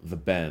have The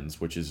Bends,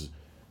 which is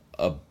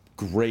a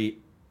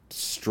great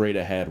straight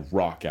ahead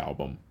rock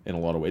album in a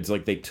lot of ways. It's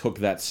like they took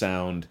that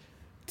sound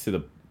to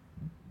the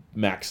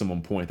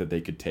maximum point that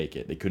they could take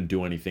it. They couldn't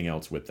do anything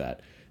else with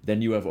that.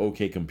 Then you have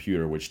OK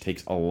Computer, which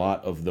takes a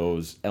lot of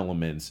those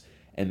elements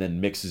and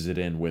then mixes it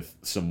in with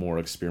some more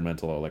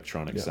experimental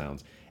electronic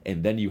sounds.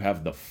 And then you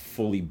have the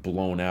fully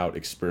blown out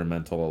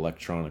experimental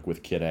electronic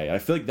with Kid A. I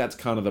feel like that's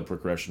kind of the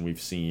progression we've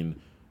seen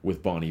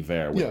with Bon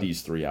Iver with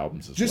these three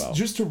albums as well.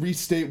 Just to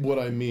restate what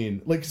I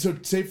mean, like, so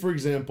say for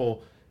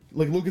example,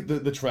 like, look at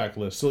the track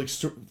list. So like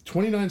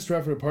 29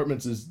 Stratford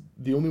Apartments is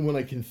the only one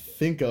I can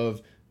think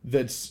of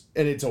that's,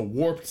 and it's a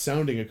warped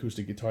sounding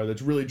acoustic guitar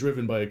that's really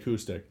driven by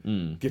acoustic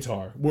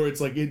guitar, where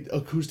it's like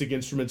acoustic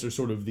instruments are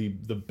sort of the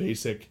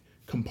basic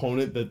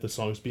component that the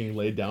song's being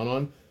laid down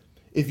on.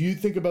 If you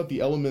think about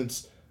the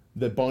elements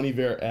that Bon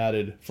Iver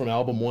added from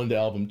album 1 to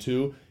album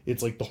 2,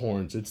 it's like the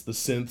horns, it's the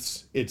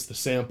synths, it's the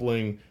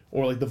sampling,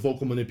 or like the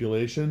vocal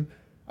manipulation.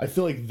 I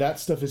feel like that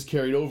stuff is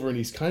carried over, and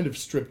he's kind of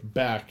stripped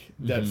back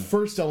that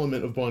first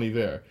element of Bon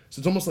Iver. So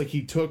it's almost like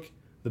he took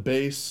the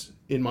bass,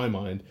 in my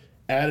mind,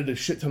 added a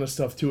shit ton of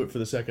stuff to it for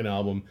the second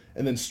album,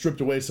 and then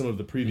stripped away some of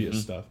the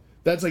previous stuff.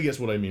 That's, I guess,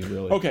 what I mean,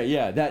 really. Okay,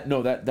 yeah,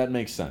 that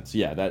makes sense.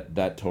 Yeah,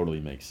 that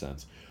totally makes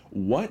sense.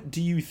 What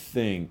do you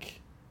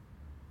think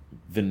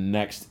the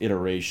next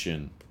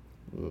iteration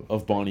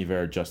of Bon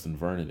Iver Justin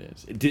Vernon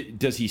is?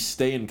 Does he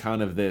stay in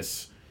kind of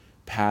this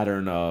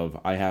pattern of,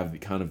 I have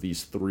kind of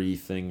these three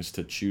things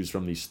to choose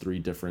from, these three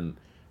different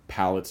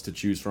palettes to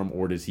choose from,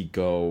 or does he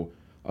go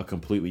a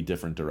completely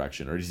different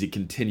direction, or does he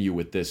continue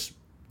with this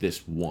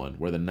one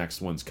where the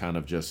next one's kind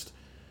of just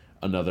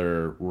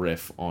another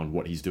riff on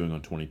what he's doing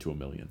on 22 A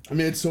Million? I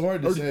mean, it's so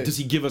hard to say. Does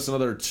he give us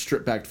another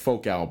stripped back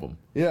folk album?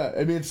 Yeah,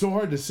 I mean, it's so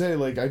hard to say.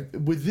 Like,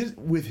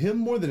 with him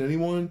more than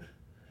anyone,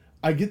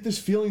 I get this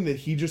feeling that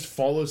he just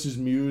follows his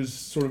muse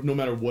sort of no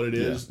matter what it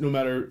is, no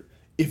matter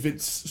if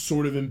it's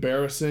sort of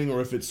embarrassing or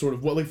if it's sort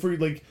of, well, like for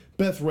like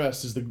Beth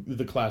Rest is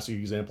the classic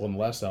example on the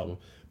last album.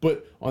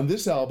 But on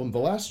this album, the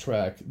last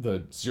track,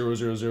 the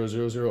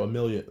 00000 a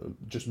million,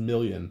 just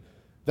million,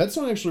 that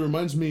song actually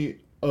reminds me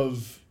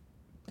of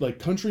like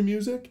country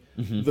music.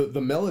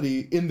 The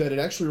melody in that, it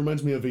actually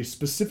reminds me of a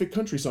specific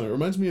country song. It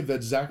reminds me of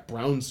that Zac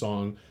Brown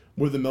song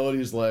where the melody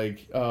is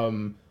like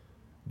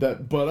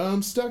that "But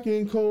I'm Stuck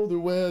in Colder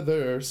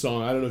Weather"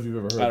 song. I don't know if you've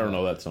ever heard. I don't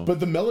know that song.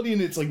 But the melody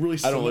in it's like really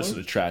similar. I don't listen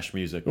to trash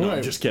music. No,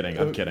 I'm just kidding.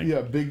 I'm kidding.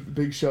 Yeah,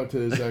 big shout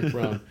to Zac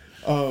Brown.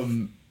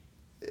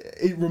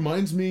 It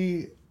reminds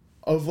me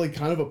of like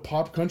kind of a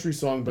pop country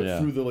song, but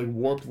through the like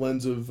warped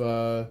lens of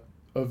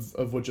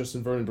what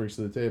Justin Vernon brings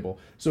to the table.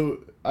 So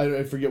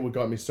I forget what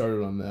got me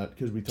started on that,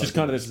 because we talked just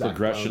kind of this Zac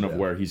progression Brown, of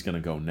where he's going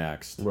to go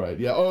next. Right.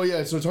 Yeah. Oh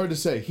yeah. So it's hard to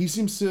say. He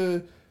seems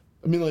to.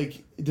 I mean,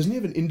 like, doesn't he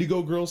have an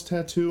Indigo Girls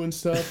tattoo and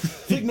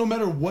stuff? Like, no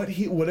matter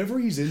whatever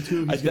he's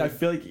into, I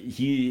feel like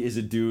he is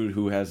a dude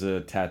who has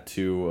a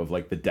tattoo of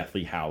like the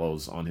Deathly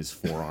Hallows on his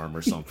forearm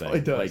or something.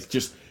 He does. Like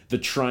just the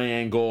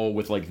triangle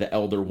with like the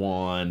Elder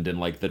Wand and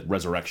like the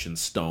Resurrection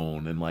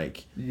Stone, and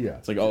like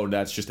it's like, oh,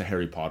 that's just a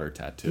Harry Potter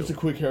tattoo. Just a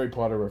quick Harry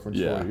Potter reference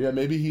for you. Yeah,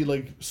 maybe he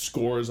like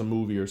scores a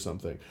movie or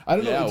something. I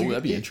don't know.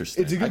 That'd be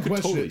interesting. It's a good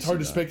question. Totally, it's hard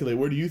to speculate.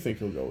 Where do you think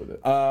he'll go with it?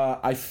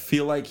 I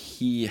feel like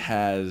he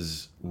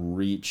has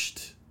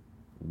reached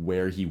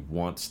where he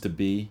wants to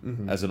be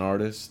as an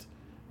artist.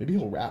 Maybe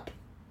he'll rap.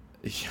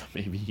 Yeah,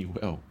 maybe he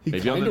will.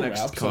 Maybe on the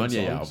next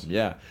Kanye album.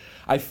 Yeah,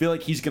 I feel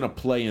like he's gonna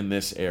play in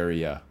this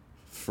area.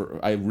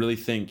 I really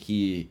think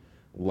he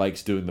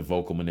likes doing the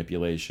vocal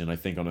manipulation. I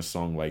think on a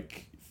song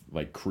like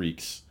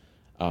Creeks,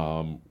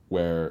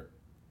 where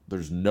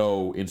there's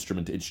no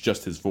instrument, it's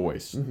just his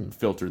voice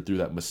filtered through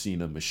that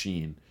Messina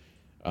machine,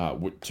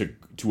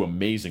 to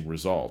amazing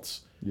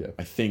results. Yeah,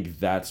 I think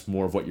that's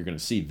more of what you're going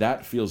to see.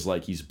 That feels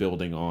like he's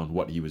building on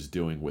what he was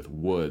doing with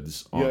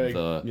Woods on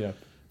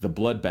the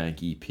Blood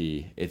Bank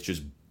EP. It's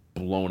just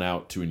blown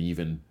out to an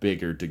even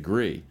bigger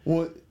degree.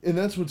 Well, and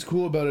that's what's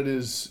cool about it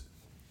is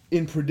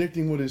in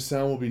predicting what his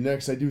sound will be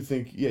next, I do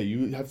think,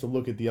 you have to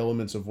look at the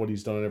elements of what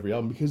he's done on every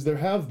album, because there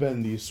have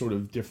been these sort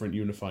of different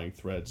unifying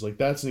threads. Like,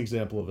 that's an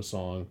example of a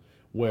song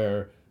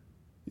where,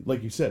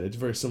 like you said, it's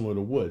very similar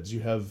to Woods. You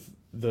have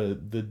the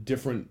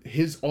different,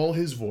 all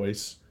his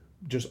voice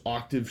just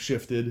octave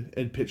shifted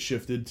and pitch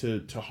shifted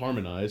to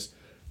harmonize.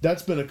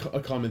 That's been a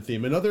common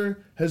theme.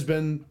 Another has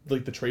been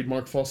like the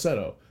trademark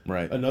falsetto.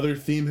 Right. Another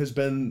theme has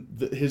been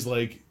his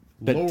like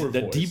lower voice.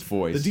 The deep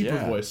voice. The deeper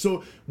voice.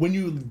 So when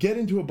you get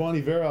into a Bon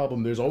Iver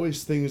album, there's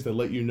always things that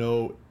let you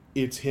know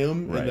it's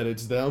him and that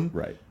it's them.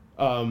 Right.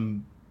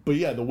 But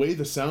yeah, the way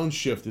the sounds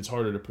shift, it's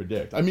harder to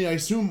predict. I mean, I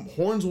assume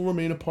horns will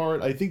remain a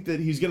part. I think that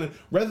he's going to,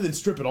 rather than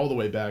strip it all the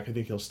way back, I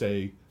think he'll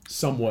stay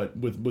somewhat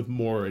with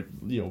more,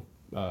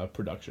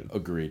 production.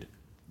 Agreed.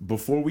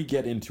 Before we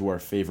get into our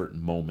favorite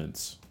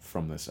moments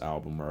from this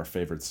album or our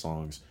favorite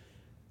songs,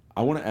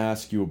 I want to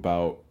ask you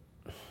about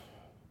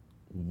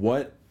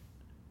what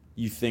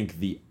you think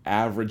the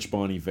average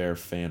Bon Iver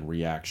fan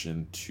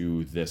reaction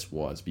to this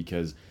was.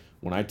 Because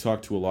when I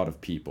talk to a lot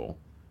of people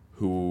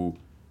who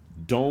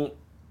don't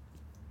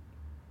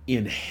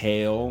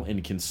inhale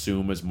and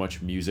consume as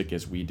much music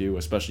as we do,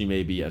 especially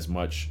maybe as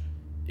much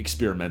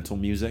experimental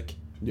music,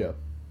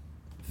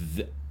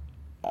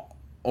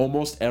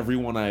 almost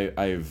everyone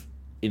I've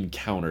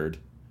encountered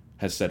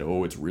has said,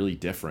 oh, it's really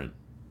different.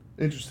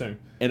 Interesting.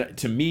 And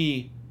to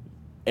me,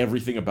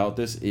 everything about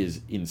this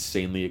is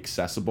insanely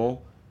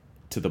accessible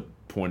to the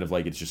point of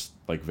like it's just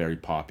like very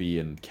poppy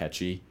and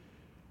catchy.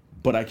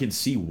 But I can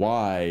see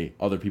why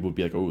other people would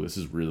be like, oh, this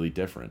is really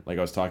different. Like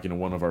I was talking to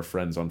one of our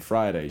friends on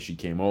Friday. She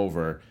came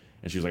over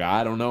and she was like,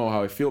 I don't know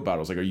how I feel about it. I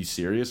was like, are you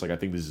serious? Like, I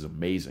think this is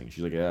amazing.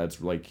 She's like, yeah, it's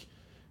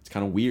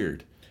kind of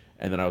weird.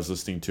 And then I was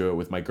listening to it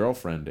with my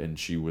girlfriend, and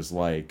she was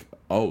like,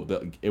 oh,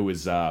 it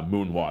was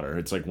Moonwater.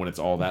 It's like when it's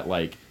all that,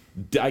 like,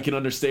 I can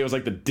understand. It was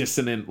like the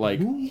dissonant, like,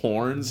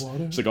 horns.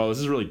 She's like, oh, this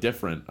is really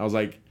different. I was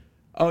like,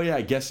 oh, yeah,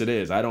 I guess it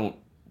is. I don't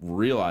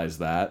realize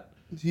that.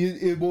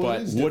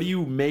 But what do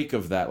you make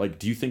of that? Like,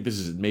 do you think this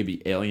is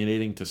maybe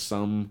alienating to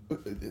some?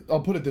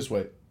 I'll put it this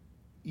way.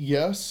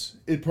 Yes,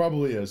 it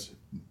probably is.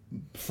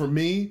 For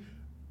me,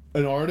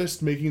 an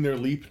artist making their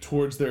leap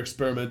towards their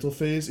experimental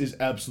phase is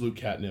absolute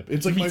catnip.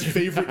 It's like my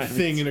favorite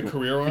thing in a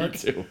career arc.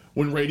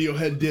 When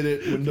Radiohead did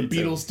it, when the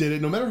Beatles did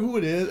it, no matter who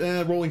it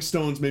is, Rolling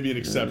Stones may be an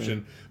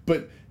exception.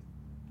 But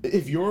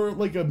if you're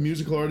like a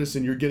musical artist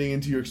and you're getting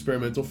into your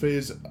experimental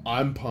phase,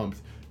 I'm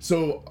pumped.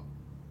 So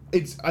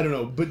it's, I don't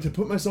know, but to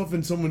put myself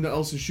in someone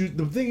else's shoes,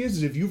 the thing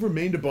is if you've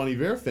remained a Bon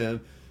Iver fan,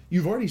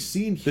 you've already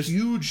seen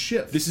huge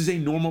shifts. This is a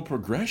normal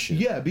progression.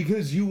 Yeah,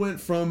 because you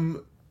went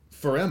from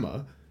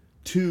Forever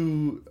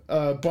to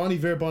Bon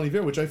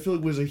Iver, which I feel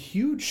like was a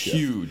huge shift.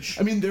 Huge.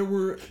 I mean,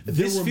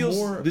 this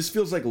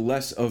feels like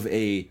less of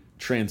a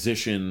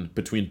transition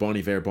between Bon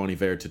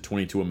Iver to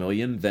 22 a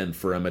Million than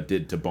Forever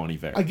did to Bon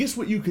Iver. I guess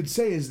what you could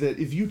say is that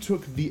if you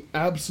took the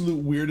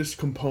absolute weirdest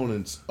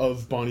components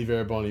of Bon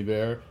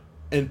Iver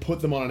and put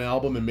them on an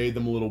album and made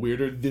them a little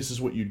weirder, this is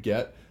what you'd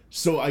get.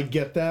 So I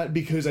get that,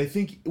 because I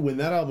think when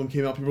that album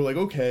came out, people were like,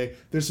 okay,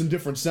 there's some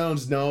different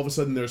sounds. Now all of a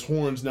sudden there's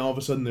horns. Now all of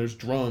a sudden there's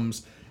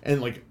drums and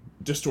like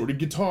distorted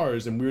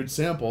guitars and weird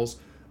samples.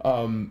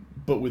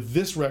 But with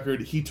this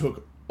record, he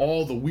took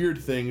all the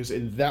weird things,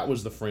 and that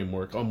was the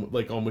framework on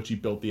which he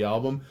built the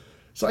album.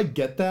 So I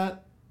get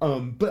that.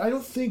 But I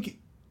don't think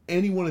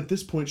anyone at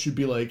this point should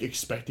be like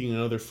expecting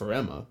another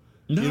Forever.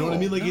 No, you know what I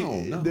mean?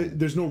 Like,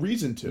 there's no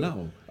reason to.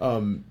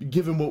 No.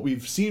 Given what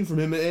we've seen from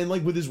him, and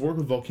like with his work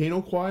with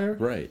Volcano Choir.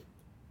 Right.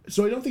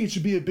 So I don't think it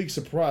should be a big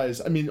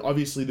surprise. I mean,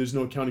 obviously, there's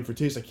no accounting for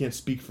taste. I can't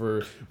speak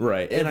for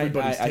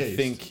everybody's taste. I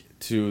think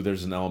too,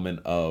 there's an element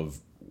of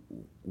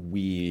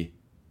we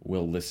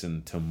will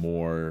listen to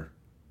more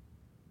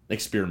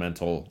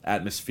experimental,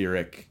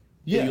 atmospheric,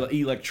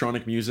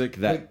 electronic music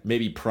that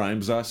maybe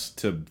primes us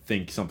to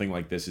think something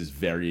like this is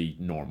very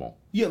normal.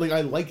 Yeah, like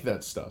I like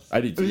that stuff.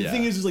 I did. The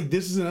thing is like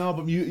this is an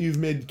album you've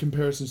made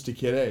comparisons to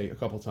Kid A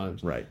couple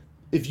times. Right.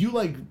 If you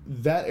like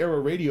that era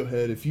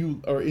Radiohead, if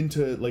you are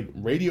into like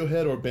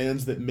Radiohead or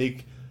bands that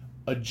make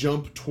a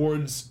jump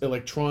towards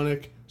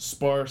electronic,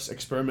 sparse,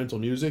 experimental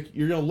music,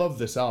 you're gonna love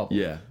this album.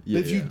 Yeah.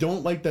 If you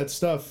don't like that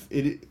stuff,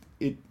 I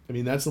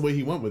mean, that's the way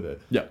he went with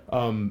it. Yeah.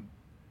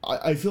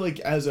 I feel like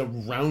as a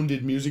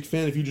rounded music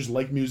fan, if you just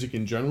like music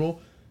in general,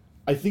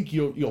 I think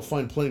you'll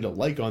find plenty to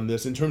like on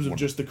this in terms of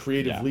just the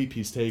creative leap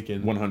he's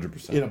taken.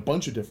 100%. In a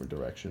bunch of different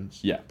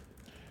directions. Yeah.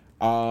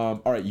 All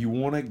right, you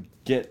want to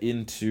get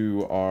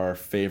into our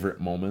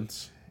favorite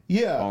moments?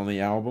 On the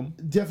album?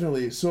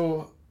 Definitely.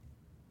 So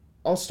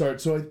I'll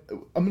start. So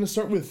I'm going to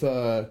start with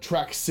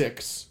track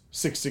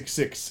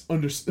 666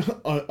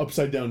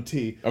 upside down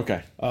T.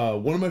 Okay.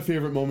 One of my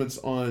favorite moments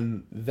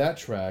on that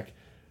track,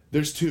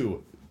 there's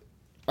two.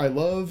 I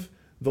love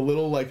the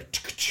little like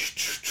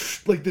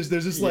this.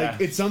 There's this like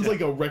it sounds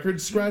like a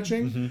record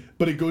scratching,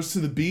 but it goes to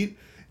the beat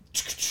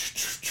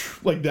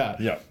like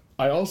that. Yeah.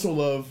 I also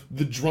love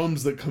the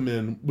drums that come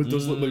in with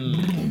those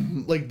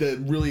like the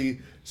really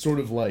sort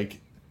of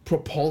like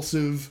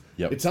propulsive.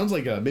 Yep. It sounds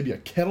like maybe a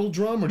kettle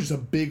drum or just a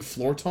big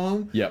floor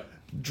tom. Yep.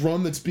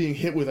 drum that's being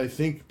hit with, I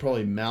think,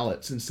 probably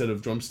mallets instead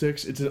of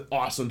drumsticks. It's an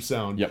awesome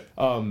sound. Yep.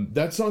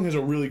 That song has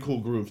a really cool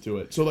groove to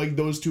it. So like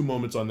those two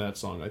moments on that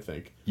song, I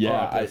think.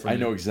 Yeah, I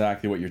know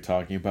exactly what you're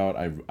talking about.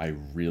 I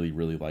really,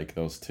 really like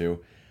those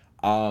two.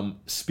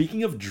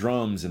 Speaking of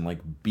drums and like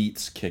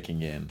beats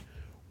kicking in,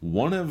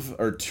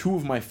 two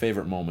of my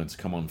favorite moments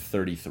come on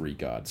 33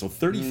 God. So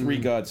 33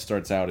 God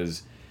starts out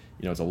as,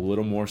 it's a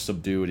little more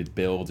subdued. It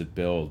builds, and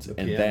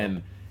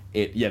then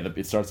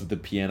it starts with the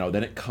piano.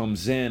 Then it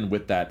comes in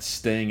with that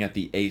 "Staying at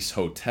the Ace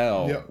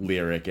Hotel"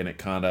 lyric, and it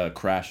kind of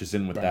crashes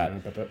in with that.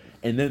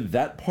 And then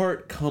that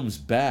part comes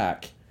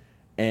back,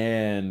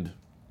 and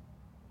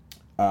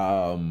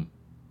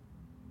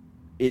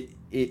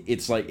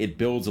it's like it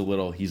builds a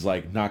little. He's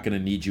like, "Not gonna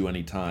need you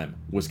anytime.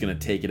 Was gonna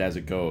take it as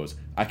it goes.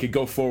 I could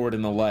go forward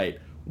in the light.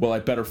 Well, I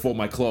better fold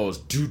my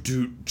clothes."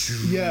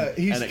 Yeah,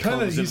 he's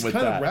kind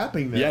of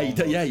rapping there.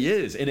 Yeah, he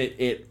is, and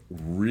it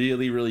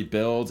really, really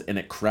builds, and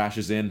it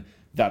crashes in.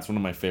 That's one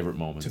of my favorite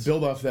moments. To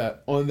build off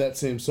that, on that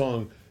same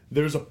song,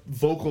 there's a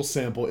vocal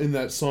sample in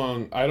that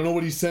song. I don't know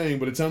what he's saying,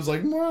 but it sounds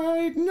like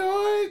 "Night,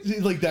 night."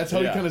 Like that's how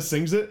he kind of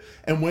sings it.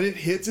 And when it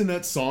hits in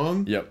that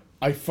song,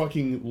 I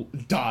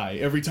fucking die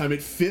every time.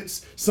 It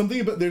fits something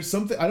about. There's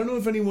something I don't know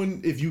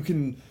if you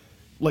can.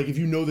 Like, if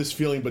you know this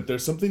feeling, but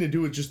there's something to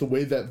do with just the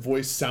way that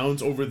voice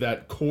sounds over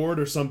that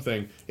chord or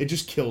something. It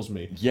just kills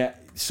me. Yeah,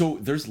 so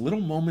there's little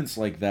moments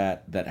like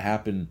that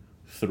happen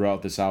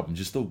throughout this album.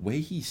 Just the way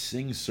he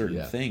sings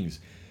certain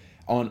things.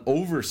 On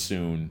Over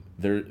Soon,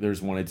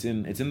 there's one. It's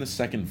in the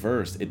second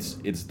verse.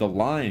 It's the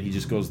line. He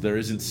just goes, "There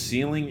isn't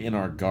ceiling in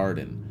our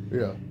garden."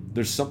 Yeah.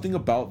 There's something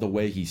about the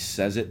way he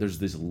says it. There's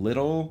this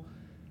little,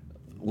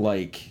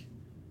 like,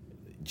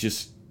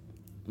 just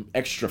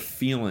extra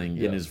feeling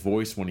in his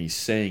voice when he's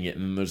saying it,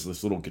 and then there's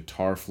this little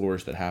guitar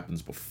flourish that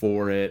happens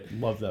before it.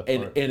 Love that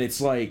part. And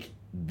it's like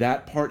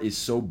that part is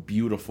so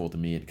beautiful to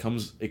me. It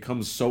comes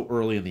so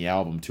early in the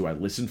album too. I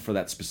listen for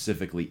that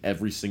specifically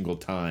every single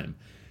time,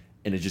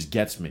 and it just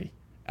gets me.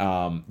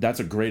 That's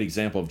a great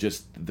example of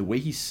just the way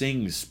he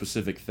sings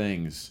specific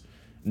things,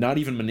 not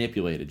even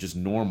manipulated, just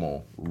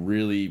normal,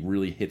 really,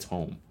 really hits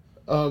home.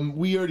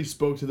 We already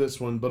spoke to this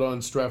one, but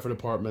on Stratford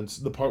Apartments,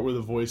 the part where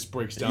the voice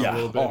breaks down a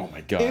little bit. Oh my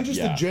god. And just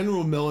the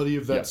general melody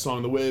of that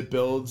song, the way it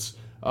builds,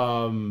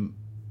 that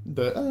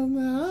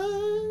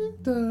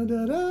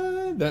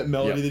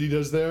melody that he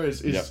does there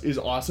is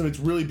awesome. It's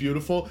really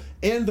beautiful.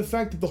 And the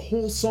fact that the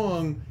whole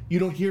song, you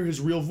don't hear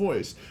his real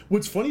voice.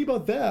 What's funny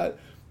about that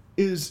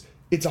is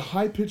it's a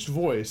high-pitched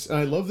voice, and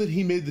I love that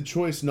he made the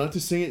choice not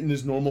to sing it in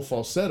his normal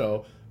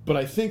falsetto, but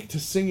I think to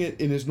sing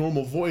it in his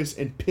normal voice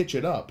and pitch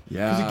it up.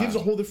 Yeah. Because it gives a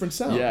whole different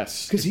sound.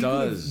 Yes, it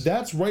does.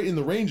 That's right in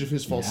the range of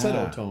his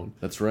falsetto tone.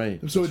 That's right.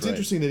 So it's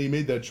interesting that he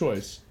made that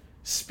choice.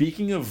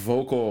 Speaking of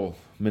vocal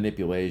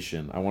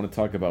manipulation, I want to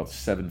talk about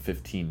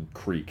 715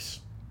 Creeks.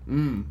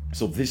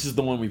 So this is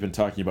the one we've been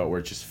talking about where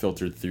it just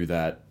filtered through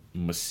that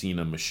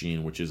Messina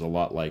machine, which is a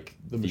lot like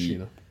the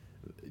Machina.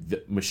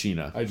 The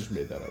Machina. I just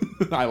made that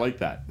up. I like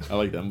that.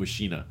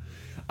 Machina.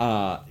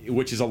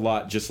 Which is a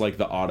lot just like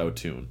the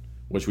auto-tune,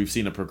 which we've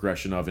seen a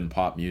progression of in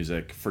pop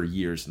music for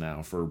years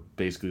now, for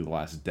basically the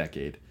last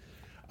decade.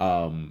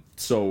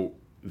 So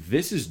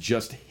this is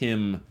just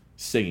him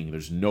singing.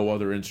 There's no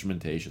other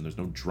instrumentation. There's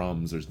no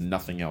drums. There's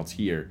nothing else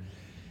here.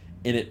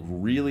 And it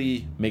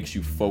really makes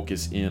you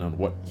focus in on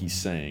what he's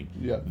saying.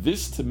 Yeah.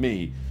 This, to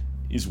me,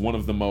 is one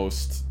of the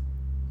most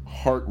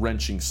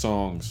heart-wrenching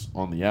songs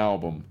on the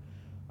album.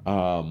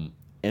 And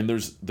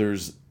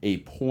there's a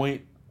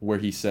point where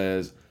he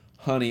says,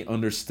 "Honey,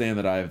 understand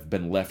that I've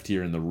been left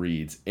here in the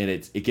reeds," and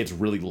it gets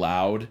really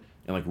loud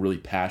and like really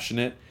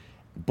passionate,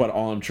 but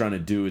all I'm trying to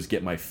do is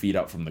get my feet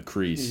out from the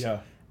crease.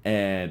 Yeah.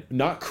 And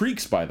not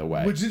creeks, by the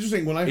way. Which is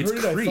interesting. When I heard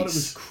it, I thought it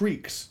was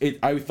creeks.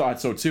 I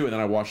thought so too, and then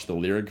I watched the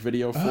lyric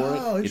video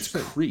for it. It's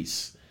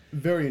crease.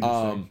 Very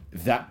interesting.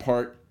 That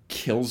part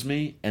kills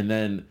me, and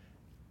then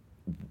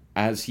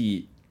as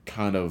he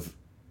kind of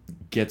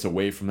gets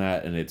away from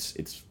that and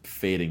it's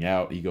fading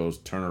out, he goes,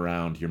 "Turn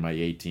around, you're my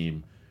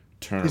A-team.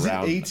 Turn around." Is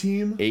it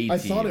A-team? I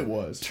thought it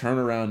was. "Turn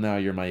around now,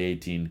 you're my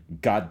A-team.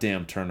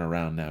 Goddamn, turn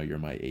around now, you're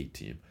my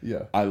A-team."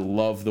 Yeah. I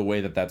love the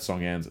way that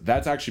song ends.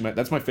 That's actually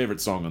that's my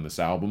favorite song on this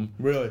album.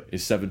 Really?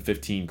 Is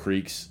 715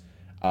 Creeks.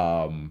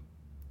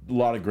 A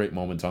lot of great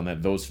moments on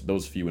that.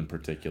 Those few in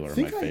particular are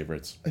my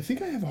favorites. I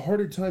think I have a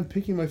harder time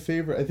picking my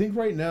favorite. I think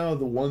right now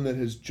the one that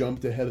has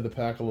jumped ahead of the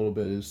pack a little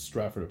bit is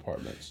Stratford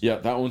Apartments. Yeah,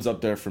 that one's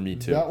up there for me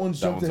too. That one's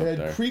jumped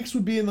ahead. Creeks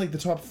would be in like the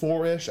top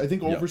 4-ish. I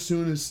think Over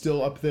Soon is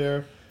still up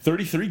there.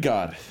 33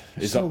 God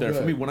is So up there good.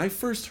 for me. When I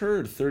first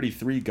heard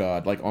 33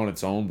 God, like on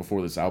its own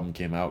before this album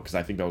came out, because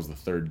I think that was the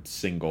third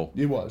single.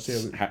 It was,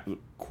 yeah.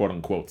 Quote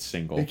unquote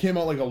single. It came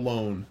out like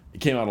alone.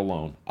 It came out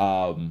alone.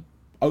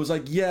 I was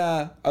like,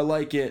 yeah, I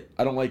like it.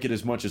 I don't like it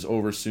as much as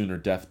Over Soon or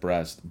Death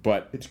Breast,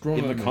 but It's grown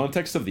in on the me.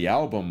 context of the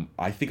album,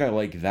 I think I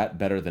like that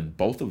better than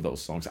both of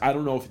those songs. I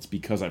don't know if it's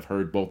because I've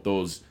heard both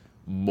those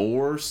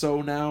more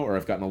so now, or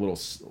I've gotten a little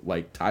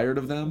like tired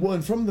of them. Well,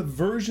 and from the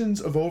versions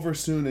of Over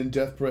Soon and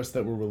Death Breast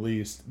that were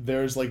released,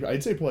 there's like,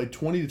 I'd say probably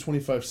 20 to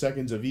 25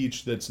 seconds of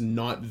each that's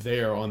not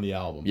there on the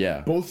album.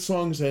 Yeah. Both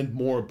songs end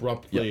more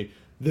abruptly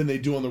than they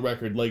do on the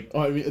record,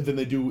 than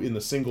they do in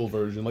the single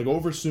version. Like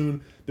Over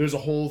Soon, there's a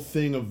whole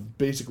thing of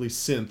basically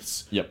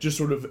synths, just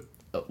sort of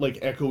like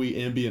echoey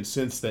ambient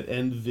synths that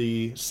end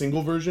the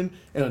single version.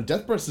 And on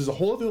Death Breast, there's a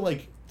whole other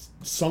like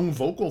sung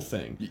vocal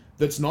thing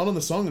that's not on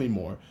the song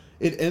anymore.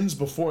 It ends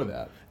before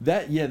that.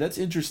 That's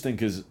interesting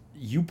because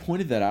you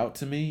pointed that out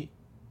to me,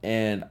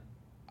 and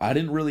I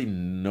didn't really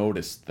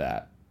notice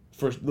that.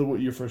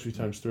 Your first few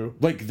times through?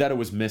 Like, that it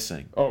was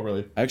missing. Oh,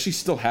 really? I actually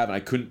still haven't. I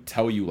couldn't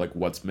tell you, like,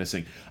 what's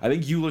missing. I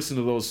think you listened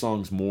to those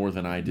songs more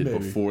than I did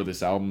before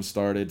this album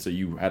started, so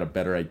you had a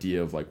better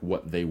idea of, like,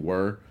 what they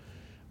were.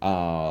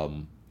 But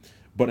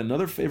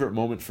another favorite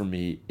moment for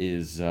me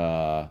is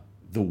the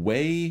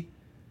way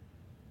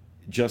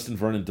Justin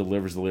Vernon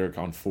delivers the lyric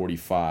on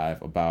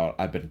 45 about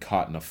 "I've been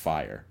caught in a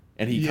fire,"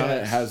 and he kind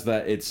of has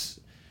that. It's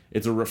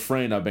a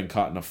refrain, "I've been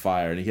caught in a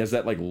fire," and he has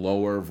that like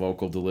lower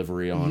vocal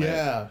delivery on it.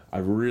 Yeah, I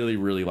really,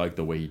 really like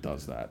the way he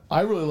does that.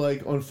 I really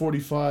like on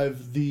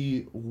 45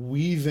 the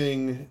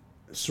weaving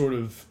sort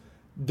of.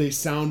 They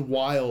sound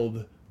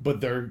wild,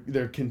 but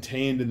they're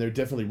contained and they're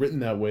definitely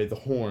written that way. The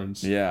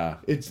horns. Yeah,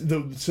 it's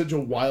such a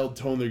wild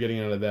tone they're getting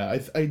out of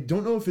that. I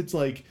don't know if it's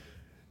like.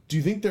 Do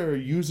you think they're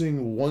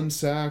using one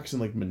sax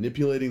and like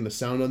manipulating the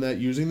sound on that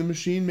using the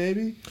machine,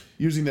 maybe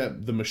using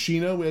the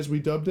machino as we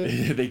dubbed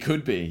it? They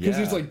could be, because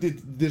there's like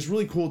this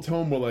really cool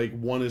tone where like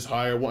one is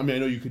higher. I mean, I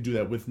know you could do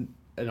that with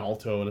an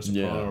alto and a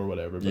soprano or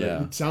whatever, but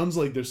it sounds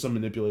like there's some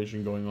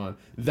manipulation going on.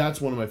 That's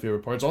one of my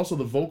favorite parts. Also,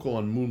 the vocal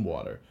on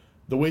Moonwater,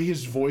 the way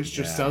his voice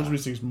just sounds when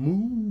he sings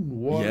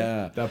Moonwater.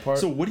 Yeah, that part.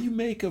 So, what do you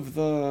make of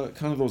the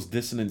kind of those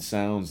dissonant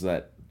sounds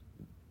that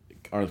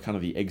are kind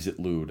of the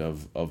exitlude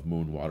of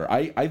Moonwater?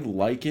 I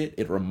like it.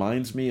 It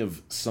reminds me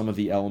of some of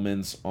the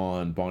elements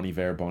on Bon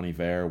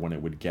Iver when it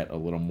would get a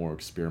little more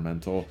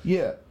experimental.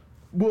 Yeah.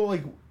 Well,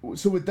 like,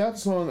 so with that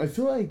song, I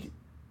feel like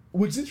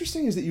what's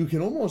interesting is that you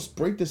can almost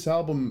break this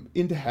album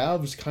into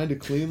halves kind of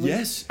cleanly.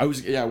 Yes. I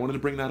wanted to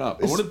bring that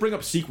up. I wanted to bring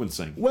up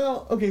sequencing.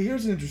 Well, okay,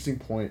 here's an interesting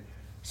point.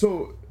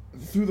 So,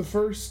 through the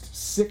first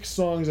 6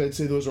 songs, I'd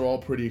say those are all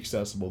pretty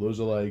accessible.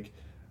 Those are like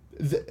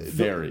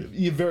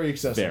very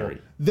accessible.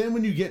 Very. Then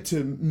when you get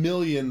to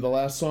Million, the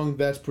last song,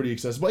 that's pretty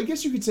accessible. I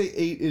guess you could say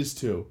 8 is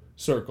too.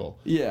 Circle.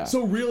 Yeah.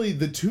 So really,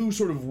 the two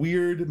sort of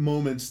weird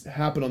moments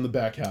happen on the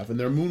back half, and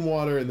they're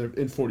Moonwater and they're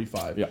in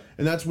 45. Yeah.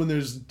 And that's when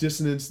there's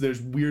dissonance,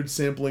 there's weird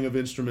sampling of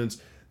instruments,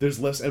 there's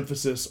less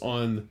emphasis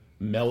on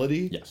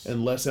melody,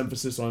 and less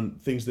emphasis on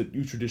things that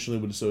you traditionally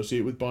would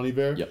associate with Bon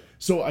Iver. Yep.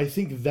 So I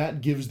think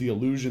that gives the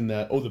illusion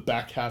that, the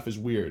back half is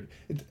weird.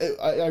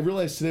 I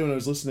realized today when I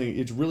was listening,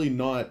 it's really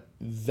not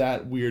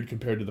that weird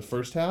compared to the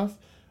first half.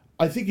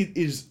 I think it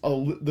is,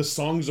 the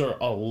songs are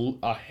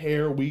a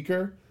hair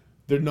weaker.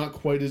 They're not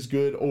quite as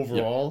good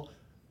overall,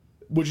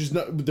 which is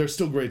not, they're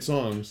still great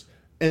songs.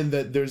 And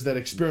that there's that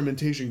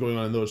experimentation going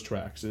on in those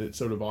tracks, and it's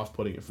sort of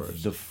off-putting at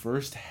first. The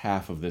first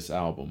half of this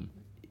album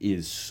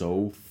is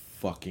so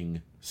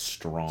fucking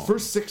strong.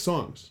 First 6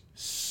 songs.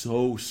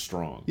 So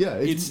strong. Yeah.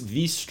 It's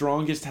the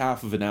strongest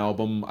half of an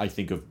album, I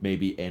think, of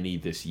maybe any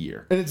this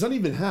year. And it's not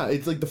even half.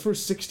 It's like the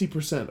first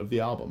 60% of the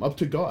album, up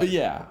to God.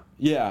 Yeah.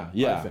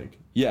 I think.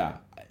 Yeah.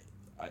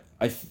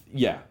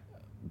 Yeah.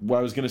 What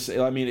I was going to say,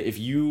 I mean, if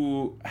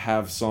you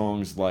have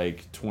songs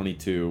like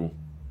 22,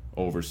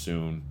 Over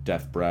Soon,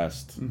 Death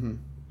Breast,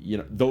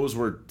 those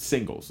were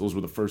singles. Those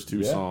were the first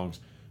 2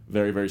 songs.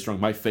 Very, very strong.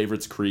 My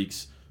favorite's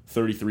Creeks.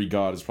 33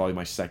 God is probably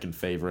my second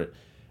favorite.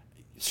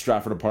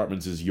 Stratford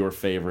Apartments is your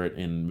favorite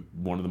and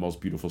one of the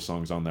most beautiful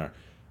songs on there.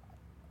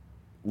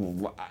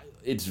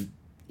 It's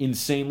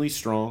insanely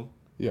strong.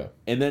 Yeah.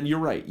 And then you're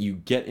right, you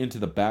get into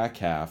the back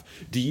half.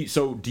 Do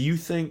you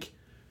think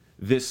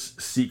this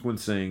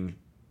sequencing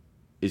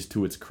is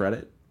to its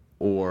credit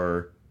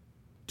or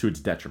to its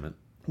detriment?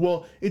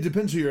 Well, it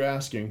depends who you're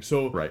asking.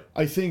 So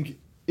I think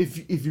if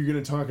you're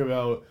going to talk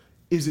about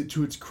is it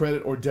to its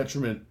credit or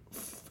detriment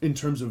in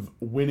terms of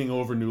winning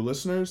over new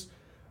listeners,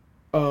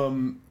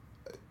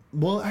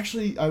 well,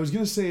 actually, I was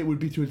going to say it would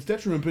be to its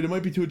detriment, but it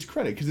might be to its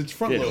credit because it's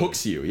front-loaded. It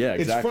hooks you, yeah,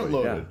 exactly. It's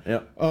front-loaded. Yeah.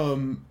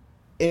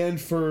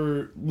 And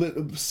for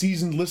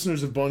seasoned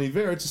listeners of Bon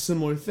Iver, it's a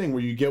similar thing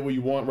where you get what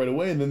you want right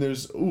away, and then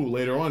there's,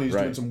 later on he's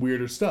doing some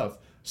weirder stuff.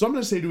 So I'm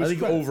going to say to its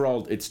credit. I think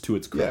overall it's to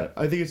its credit.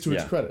 Yeah, I think it's to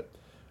its credit.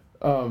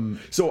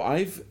 So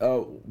I've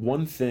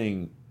one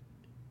thing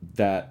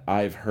that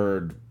I've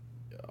heard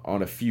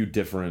on a few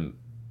different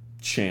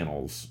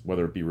channels,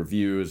 whether it be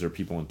reviews or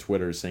people on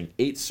Twitter, saying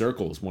 8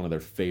 Circle is one of their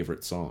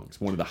favorite songs,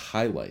 one of the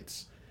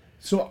highlights.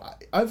 So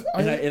I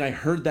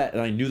heard that,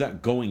 and I knew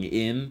that going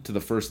into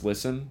the first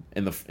listen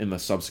and the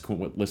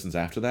subsequent listens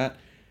after that,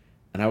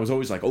 and I was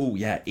always like,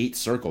 8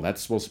 Circle,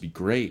 that's supposed to be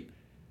great.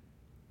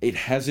 It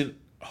hasn't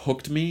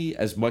hooked me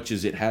as much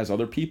as it has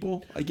other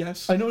people, I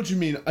guess. I know what you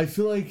mean. I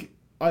feel like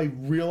I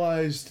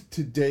realized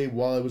today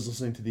while I was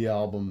listening to the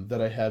album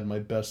that I had my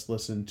best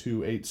listen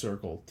to 8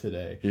 Circle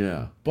today.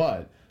 Yeah.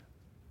 But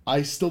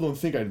I still don't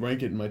think I'd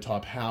rank it in my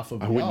top half of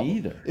the album. I wouldn't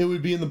either. It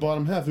would be in the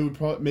bottom half. It would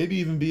probably maybe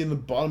even be in the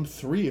bottom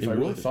 3 if I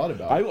really thought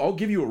about it. I'll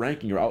give you a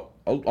ranking.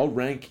 I'll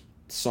rank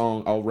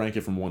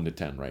it from 1 to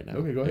 10 right now.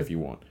 Okay, go ahead. If you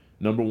want.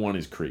 Number 1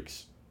 is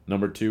Creeks.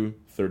 Number 2,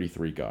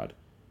 33 God.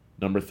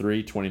 Number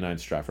 3, 29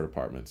 Stratford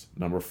Apartments.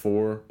 Number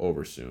 4,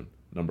 Oversoon.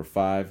 Number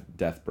 5,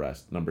 Death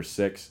Breast. Number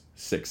 6,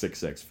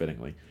 666,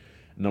 fittingly.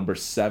 Number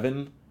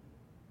 7,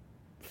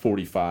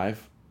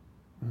 45.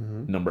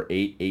 Mm-hmm. Number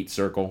 8, 8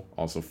 Circle,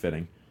 also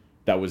fitting.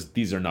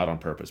 These are not on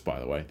purpose, by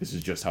the way. This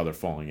is just how they're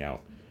falling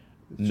out.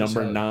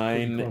 Number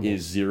 9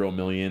 is 0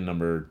 Million.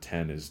 Number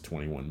 10 is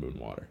 21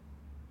 Moonwater.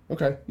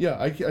 Okay, yeah,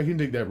 I can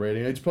dig that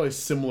rating. It's probably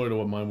similar to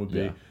what mine would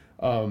be.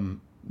 Yeah.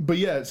 But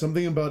yeah,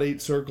 something about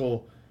 8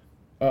 Circle,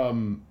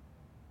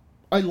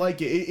 I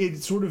like it.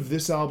 It's sort of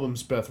this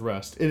album's Beth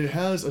Rest. And it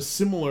has a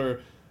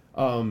similar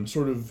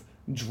sort of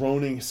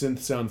droning synth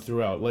sound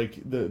throughout.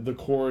 Like the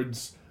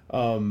chords,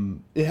 I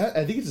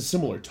think it's a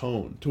similar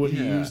tone to what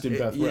he used in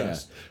Beth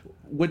Rest.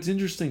 What's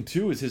interesting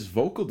too is his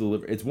vocal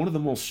delivery. It's one of the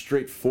most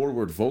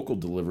straightforward vocal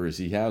deliveries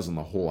he has on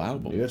the whole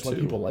album. Maybe that's why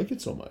people like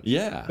it so much.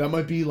 Yeah, that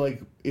might be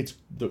like it's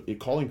the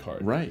calling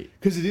card, right?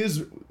 Because it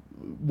is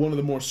one of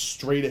the more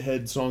straight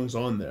ahead songs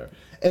on there,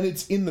 and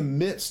it's in the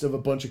midst of a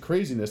bunch of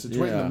craziness. It's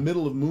right in the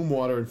middle of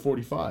Moonwater and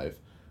 45.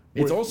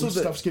 It's also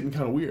stuff's getting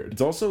kind of weird.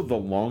 It's also the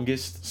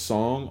longest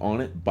song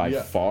on it by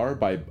far,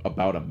 by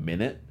about a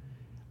minute.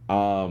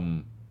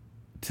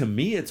 To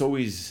me, it's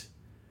always.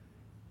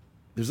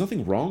 There's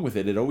nothing wrong with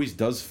it. It always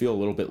does feel a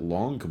little bit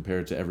long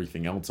compared to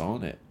everything else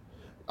on it.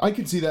 I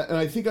could see that, and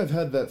I think I've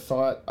had that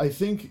thought. I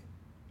think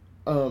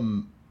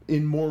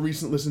in more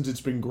recent listens,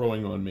 it's been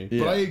growing on me.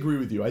 Yeah. But I agree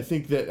with you. I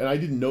think that, and I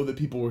didn't know that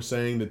people were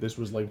saying that this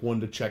was like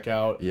one to check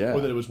out, or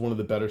that it was one of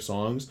the better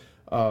songs.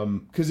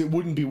 Because it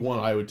wouldn't be one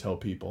I would tell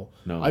people.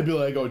 No. I'd be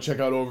like, oh, check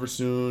out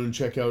Oversoon,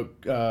 check out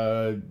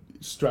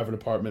Stratford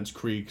Apartments,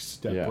 Creeks,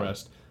 Death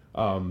Breast.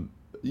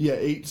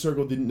 8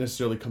 Circle didn't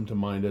necessarily come to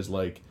mind as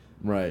like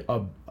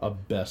a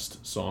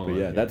best song. But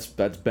yeah,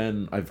 that's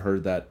been, I've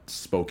heard that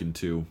spoken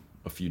to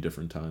a few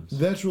different times.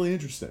 That's really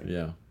interesting.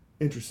 Yeah.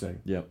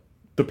 Interesting. Yep.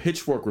 The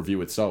Pitchfork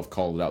review itself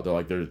called it out. They're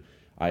like,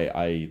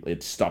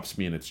 it stops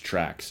me in its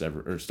tracks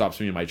stops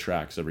me in my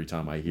tracks every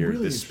time I hear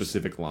this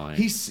specific line.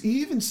 He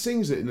even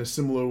sings it in a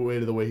similar way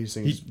to the way he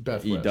sings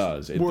Beth Rest. He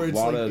does. Where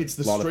it's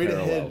the straight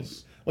ahead.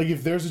 Like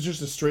if there's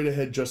just a straight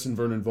ahead Justin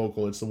Vernon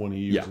vocal, it's the one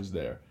he uses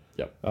there.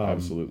 Yep.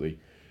 Absolutely.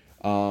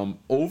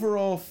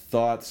 Overall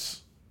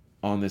thoughts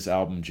on this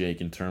album, Jake,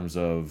 in terms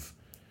of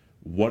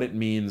what it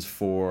means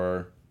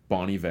for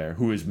Bon Iver,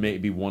 who is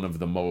maybe one of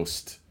the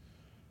most,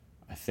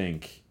 I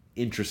think,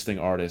 interesting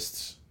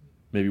artists,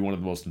 maybe one of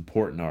the most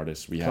important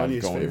artists we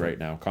have going right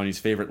now. Kanye's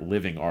favorite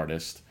living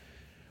artist.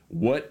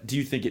 What do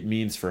you think it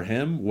means for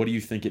him? What do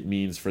you think it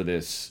means for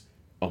this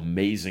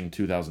amazing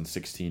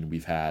 2016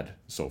 we've had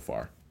so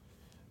far?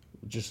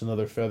 Just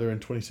another feather in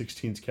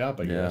 2016's cap,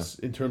 I guess,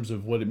 in terms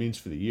of what it means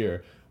for the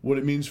year. What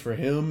it means for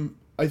him,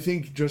 I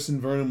think Justin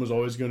Vernon was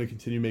always going to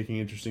continue making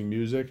interesting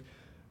music,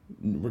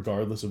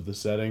 regardless of the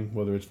setting,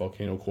 whether it's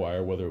Volcano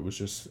Choir, whether it was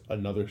just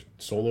another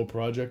solo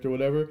project or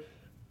whatever.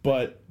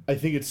 But I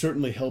think it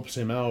certainly helps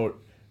him out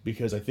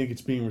because I think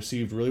it's being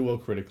received really well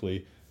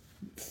critically.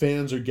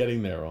 Fans are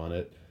getting there on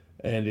it,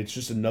 and it's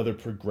just another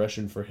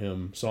progression for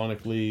him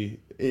sonically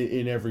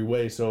in every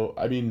way. So,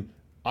 I mean,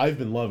 I've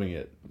been loving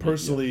it.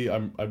 Personally,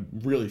 I'm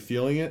really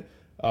feeling it.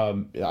 I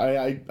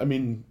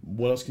mean,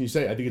 what else can you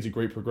say? I think it's a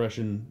great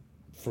progression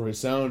for his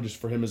sound, just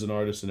for him as an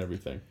artist and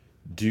everything.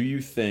 Do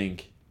you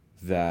think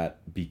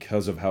that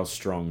because of how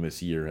strong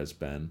this year has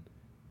been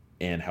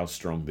and how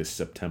strong this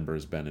September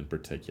has been in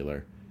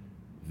particular,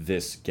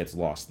 this gets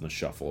lost in the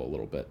shuffle a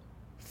little bit?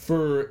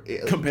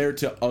 Compared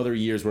to other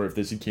years where if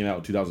this came out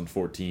in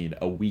 2014,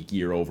 a weak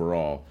year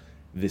overall,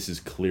 this is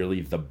clearly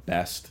the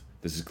best.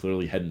 This is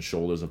clearly head and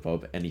shoulders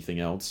above anything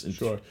else in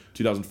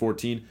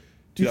 2014.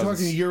 You're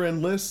talking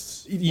year-end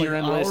lists?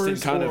 Year-end lists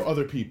and kind of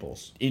other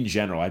people's? In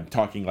general. I'm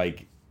talking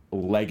like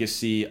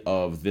legacy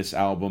of this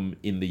album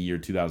in the year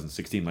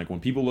 2016. Like when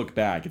people look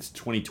back, it's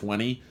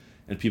 2020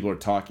 and people are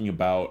talking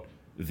about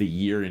the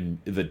year in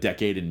the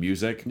decade in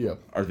music. Yeah.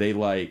 Are they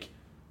like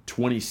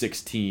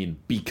 2016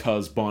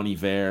 because Bon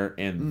Iver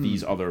and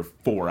these other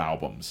 4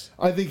 albums?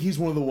 I think he's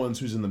one of the ones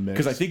who's in the mix.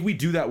 Because I think we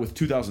do that with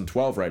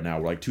 2012 right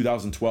now. Like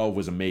 2012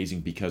 was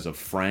amazing because of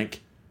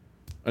Frank.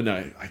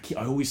 No,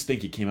 I always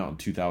think it came out in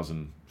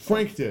 2000.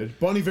 Frank did.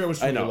 Bon Iver was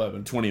 2011. I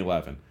know,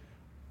 2011.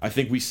 I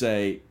think we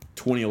say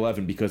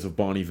 2011 because of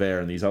Bon Iver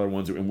and these other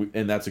ones,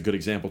 and that's a good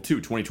example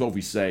too. 2012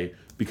 we say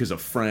because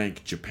of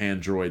Frank,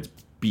 Japan Droids,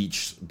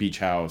 Beach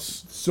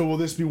House. So will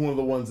this be one of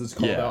the ones that's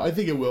called out? I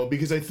think it will,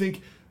 because I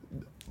think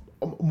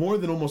more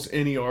than almost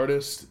any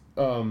artist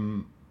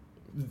to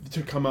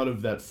come out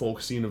of that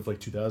folk scene of like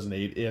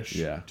 2008-ish,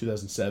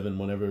 2007,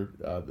 whenever,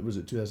 was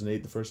it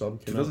 2008 the first album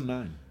came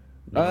 2009.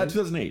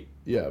 2008.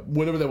 Yeah,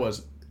 whatever that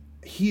was.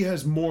 He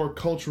has more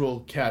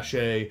cultural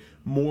cachet,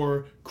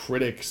 more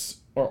critics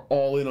are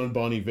all in on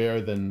Bon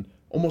Iver than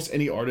almost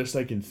any artist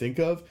I can think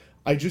of.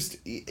 I just,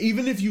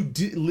 even if you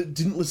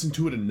didn't listen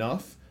to it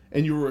enough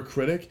and you were a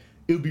critic,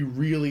 it would be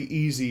really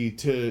easy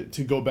to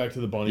go back to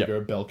the Bon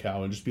Iver bell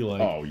cow and just be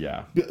like,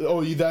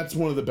 oh, that's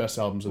one of the best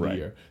albums of the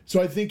year.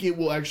 So I think it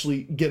will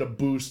actually get a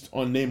boost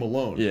on name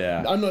alone.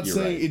 Yeah, I'm not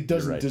saying it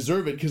doesn't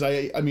deserve it, because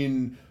I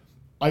mean,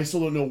 I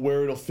still don't know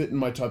where it'll fit in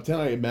my top 10.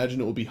 I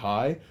imagine it will be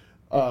high,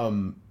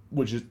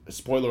 which is,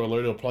 spoiler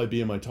alert, it'll probably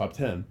be in my top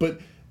 10. But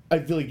I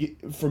feel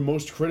like for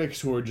most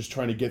critics who are just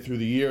trying to get through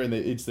the year and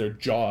it's their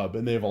job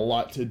and they have a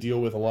lot to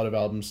deal with, a lot of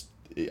albums,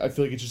 I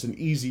feel like it's just an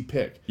easy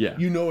pick. Yeah.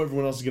 You know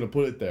everyone else is going to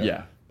put it there.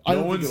 Yeah.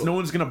 No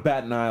one's going to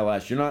bat an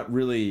eyelash. You're not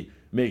really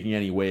making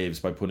any waves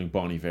by putting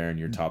Bon Iver in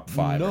your top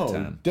 5 or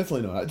 10. No,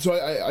 definitely not. So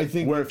I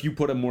think... Where if you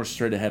put a more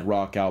straight-ahead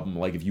rock album,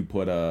 like if you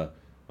put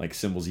like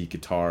Symbols Eat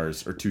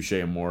Guitars or Touche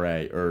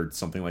Amore or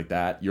something like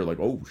that, you're like,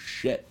 oh,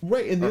 shit.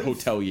 Right. And or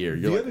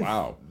Hotelier. You're like,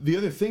 wow. The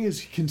other thing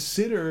is,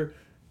 consider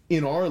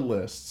in our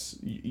lists,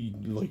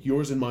 like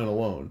yours and mine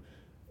alone,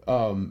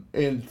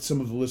 and some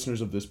of the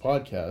listeners of this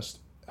podcast,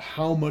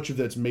 how much of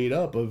that's made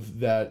up of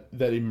that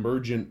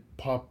emergent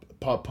pop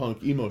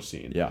punk emo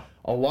scene. Yeah.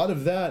 A lot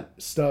of that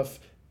stuff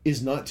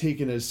is not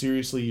taken as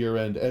seriously year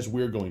end as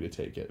we're going to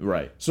take it.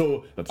 Right.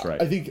 So that's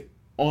right. I think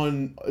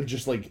on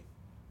just like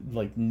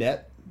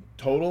net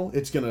total,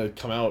 it's gonna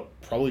come out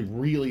probably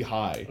really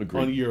high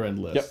on year end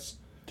lists.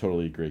 Yep.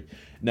 Totally agree.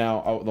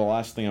 Now the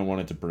last thing I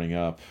wanted to bring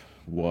up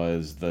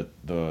was the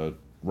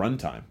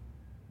runtime.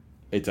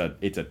 It's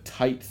a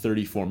tight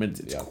 34 minutes.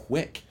 It's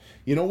quick.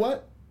 You know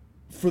what?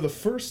 For the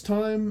first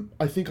time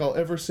I think I'll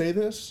ever say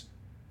this,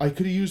 I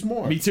could have used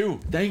more. Me too.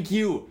 Thank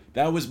you.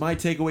 That was my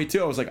takeaway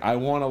too. I was like, I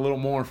want a little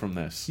more from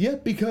this. Yeah,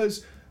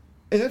 because,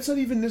 and that's not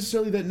even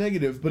necessarily that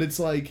negative, but it's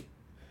like,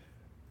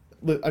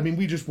 I mean,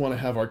 we just want to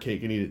have our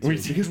cake and eat it too.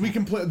 Because we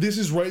can play, this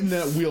is right in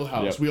that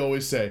wheelhouse. Yep. We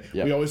always say.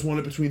 Yep. We always want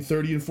it between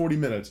 30 and 40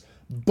 minutes.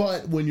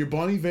 But when you're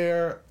Bon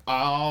Iver,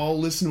 I'll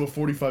listen to a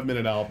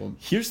 45-minute album.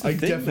 Here's the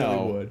thing,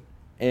 definitely would.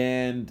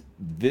 And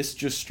this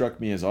just struck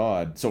me as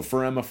odd. So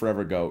For Emma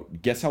Forever Go,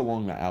 guess how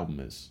long that album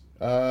is?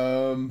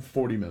 40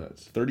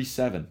 minutes.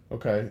 37.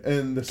 Okay.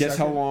 And guess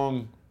how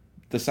long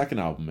the second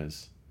album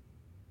is?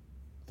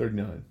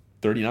 39.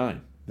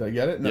 39. Did I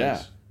get it? Nice.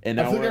 Yeah. And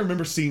now I think I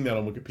remember seeing that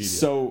on Wikipedia.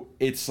 So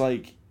it's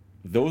like,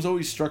 those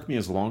always struck me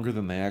as longer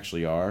than they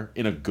actually are,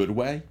 in a good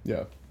way.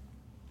 Yeah.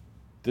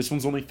 This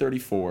one's only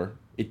 34.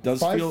 It does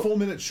 5 feel full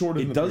minutes shorter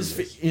than the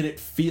previous. It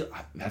feel.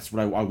 That's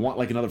what I want.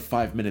 Like another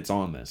 5 minutes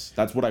on this.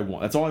 That's what I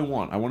want. That's all I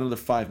want. I want another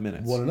 5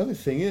 minutes. Well, another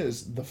thing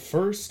is, the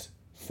first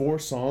 4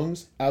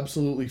 songs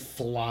absolutely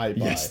fly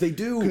by. Yes, they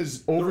do.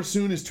 Because Over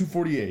Soon is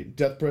 2:48,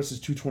 Death Press is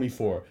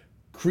 2:24,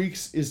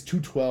 Creeks is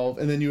 2:12,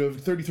 and then you have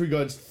 33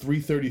 Gods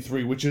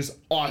 3:33, which is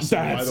awesome.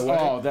 By the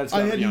way,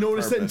 I hadn't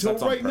noticed that until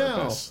right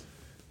now.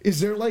 Is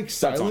there like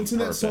silence in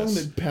that song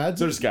that pads?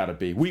 There's got to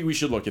be. We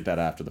should look at that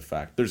after the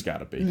fact. There's got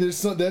to be.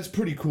 That's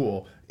pretty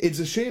cool. It's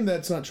a shame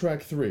that's not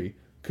track 3,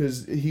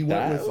 because he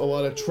went with a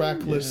lot of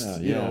track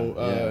list,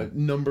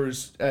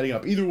 numbers adding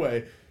up. Either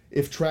way,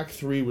 if track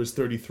 3 was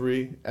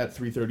 33 at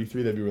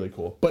 3:33, that'd be really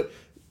cool. But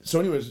so,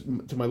 anyways,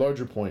 to my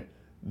larger point,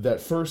 that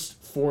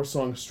first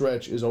 4-song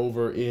stretch is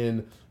over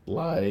in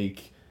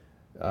like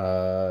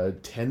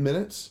 10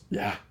 minutes.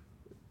 Yeah.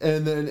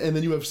 And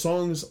then you have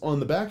songs on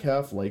the back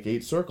half, like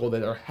 8 Circle,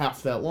 that are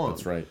half that long.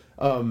 That's right.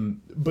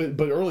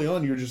 But early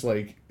on, you're just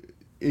like,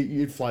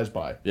 it flies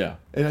by. Yeah.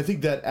 And I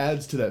think that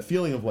adds to that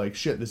feeling of like,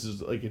 shit, this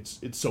is like, it's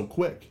so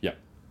quick. Yep.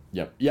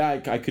 Yeah,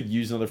 I could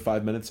use another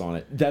 5 minutes on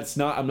it.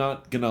 I'm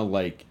not gonna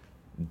like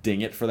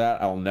ding it for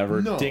that. I'll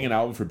never ding an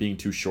album for being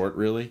too short,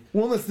 really.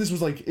 Well, unless this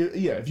was like,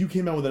 if you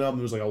came out with an album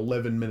that was like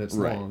 11 minutes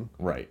long,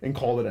 and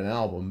called it an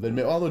album, then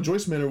although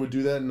Joyce Manor would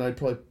do that, and I'd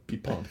probably be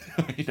pumped.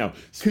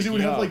 Because it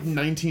would have like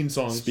 19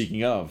 songs.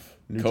 Speaking of,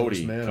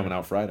 Cody coming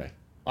out Friday.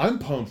 I'm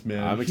pumped,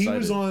 man. I'm excited. He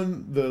was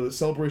on the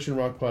Celebration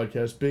Rock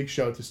podcast. Big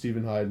shout to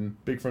Stephen Hayden,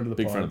 big friend of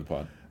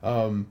the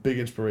pod. Big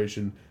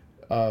inspiration.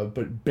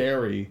 But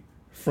Barry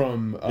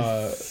from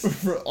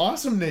for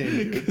awesome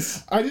name.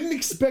 I didn't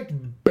expect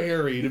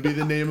Barry to be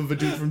the name of a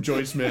dude from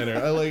Joyce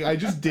Manor. I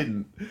just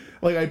didn't.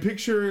 Like, I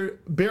picture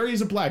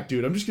Barry's a black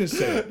dude. I'm just gonna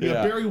say it. You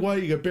got Barry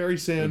White, you got Barry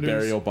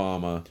Sanders, and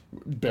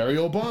Barry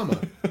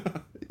Obama.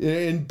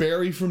 And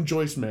Barry from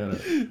Joyce Manor.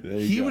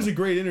 He was a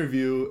great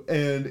interview,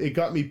 and it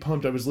got me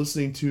pumped. I was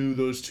listening to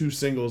those 2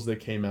 singles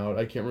that came out.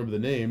 I can't remember the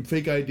name.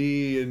 Fake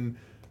ID and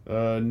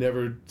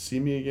Never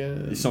See Me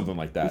Again. Something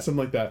like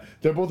that.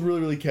 They're both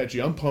really, really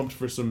catchy. I'm pumped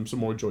for some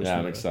more Joyce Manor.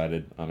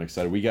 I'm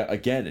excited. We got,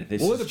 again,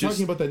 we'll end up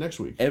talking about that next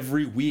week.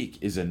 Every week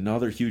is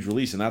another huge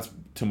release, and that's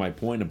to my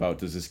point about,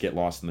 does this get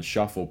lost in the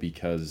shuffle?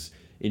 Because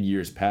in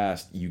years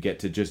past, you get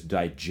to just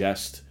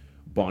digest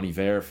Bon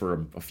Iver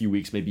for a few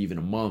weeks, maybe even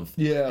a month.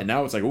 Yeah. And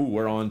now it's like,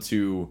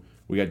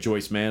 we got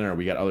Joyce Manor,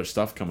 we got other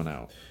stuff coming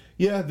out.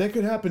 Yeah, that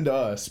could happen to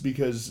us,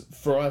 because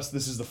for us,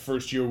 this is the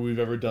first year we've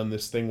ever done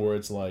this thing where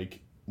it's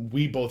like,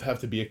 we both have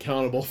to be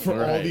accountable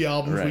for all the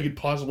albums we could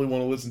possibly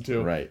want to listen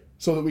to,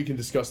 so that we can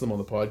discuss them on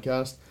the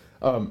podcast.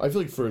 I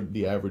feel like for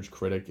the average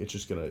critic,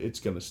 it's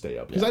gonna stay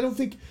up, because I don't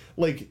think,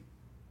 like,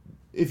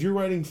 if you're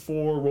writing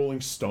for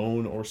Rolling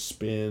Stone or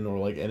Spin or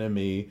like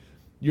NME,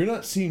 you're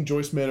not seeing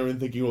Joyce Manor and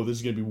thinking, oh, this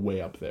is gonna be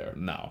way up there.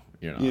 No,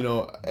 you're not. You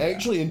know,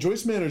 actually, and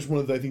Joyce Manor is one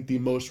of I think the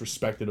most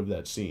respected of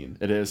that scene.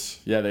 It is.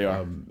 Yeah, they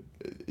are.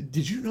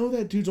 Did you know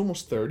that dude's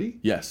almost 30?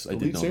 Yes, I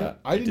did know that.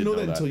 I didn't know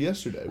that until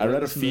yesterday. I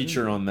read a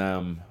feature on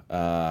them.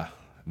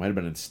 Might have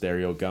been in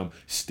Stereo Gum.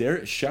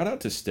 Shout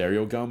out to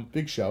Stereo Gum.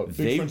 Big shout.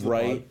 They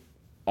write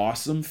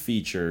awesome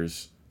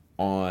features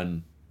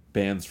on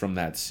bands from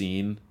that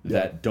scene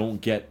that don't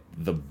get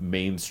the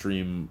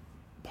mainstream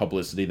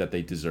publicity that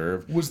they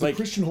deserve. Was the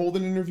Christian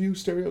Holden interview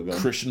Stereo Gum?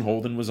 Christian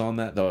Holden was on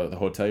that, the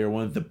Hotelier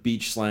one. The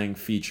Beach Slang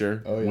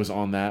feature was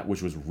on that,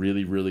 which was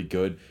really, really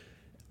good.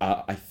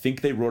 I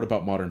think they wrote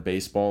about modern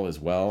baseball as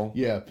well.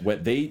 Yeah.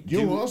 You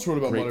know who else wrote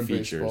about modern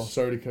features. Baseball?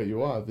 Sorry to cut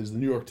you off. Is the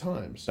New York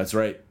Times. That's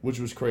right. Which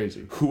was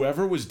crazy.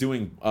 Whoever was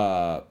doing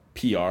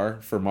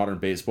PR for modern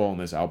baseball in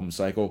this album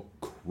cycle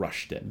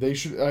crushed it. They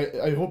should.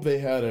 I hope they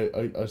had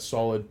a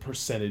solid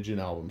percentage in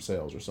album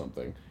sales or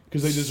something,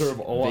 because they deserve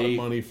a lot of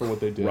money for what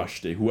they did.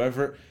 Crushed it.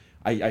 Whoever,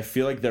 I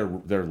feel like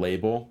their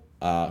label.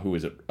 Who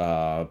is it?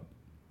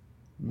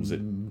 Was it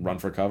Run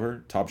for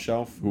Cover? Top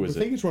Shelf? Who is it?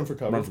 I think it's Run for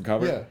Cover. Run for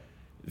Cover. Yeah.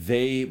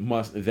 They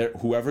must.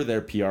 Whoever their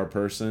PR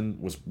person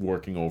was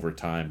working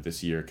overtime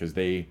this year, because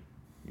they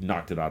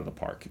knocked it out of the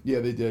park. Yeah,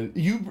 they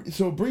did.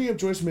 So bringing up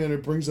Joyce Manor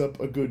brings up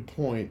a good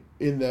point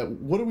in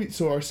that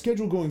so our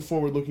schedule going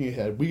forward, looking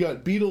ahead, we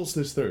got Beatles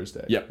this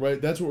Thursday. Yep.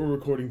 Right? That's what we're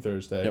recording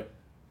Thursday. Yep.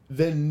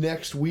 Then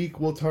next week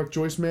we'll talk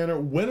Joyce Manor.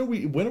 When are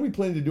we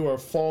planning to do our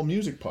fall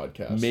music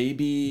podcast?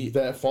 Maybe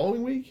that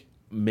following week?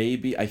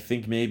 I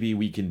think maybe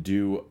we can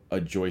do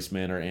a Joyce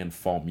Manor and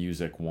fall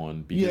music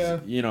one, because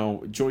you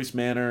know, Joyce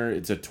Manor,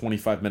 it's a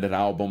 25-minute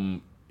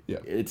album. Yeah.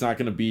 It's not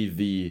going to be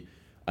the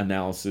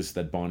analysis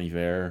that Bon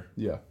Iver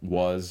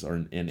was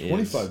and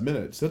 25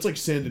 minutes. That's like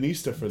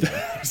Sandinista for them.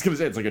 I was going to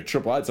say, it's like a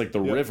triple. It's like the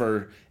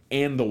River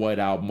and the White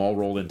Album all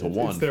rolled into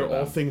one. It's their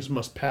All Things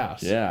Must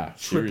Pass. Yeah,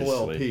 Triple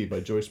LP by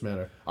Joyce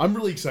Manor. I'm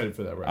really excited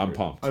for that record. I'm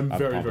pumped. I'm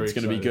very pumped. very It's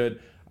excited. going to be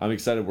good. I'm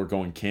excited. We're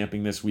going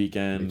camping this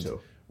weekend. Me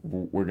too.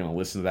 We're gonna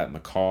listen to that in the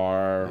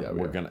car.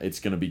 Yeah,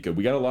 it's gonna be good.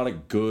 We got a lot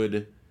of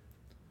good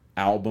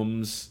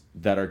albums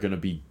that are gonna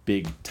be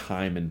big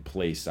time and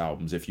place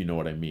albums, if you know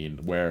what I mean.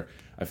 Where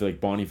I feel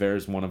like Bon Iver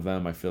is one of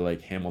them. I feel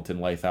like Hamilton,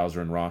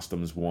 Leithauser, and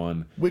Rostam's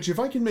one. Which, if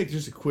I can make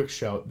just a quick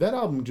shout, that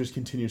album just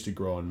continues to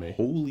grow on me.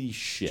 Holy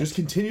shit! Just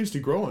continues to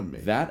grow on me.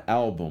 That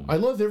album. I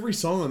love every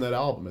song on that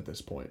album at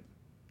this point.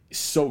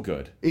 So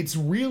good. It's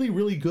really,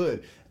 really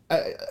good.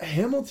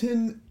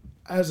 Hamilton,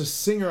 as a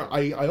singer,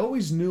 I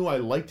always knew I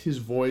liked his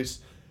voice.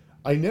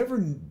 I never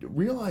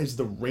realized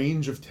the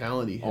range of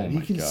talent he had. He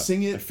can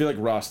sing it. I feel like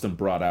Rostam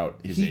brought out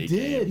his A game. He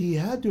did. He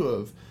had to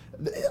have.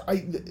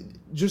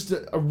 Just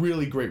a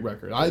really great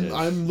record.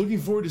 I'm looking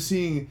forward to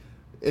seeing,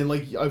 and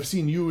like I've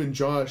seen you and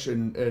Josh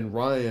and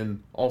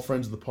Ryan, all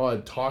friends of the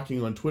pod,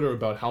 talking on Twitter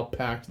about how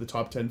packed the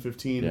top 10,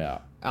 15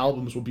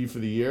 albums will be for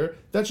the year.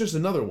 That's just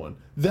another one.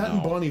 That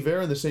and Bon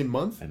Iver in the same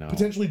month. I know.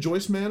 Potentially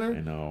Joyce Manor.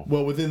 I know.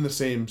 Well, within the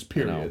same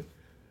period.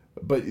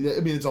 But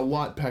I mean, it's a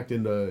lot packed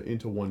into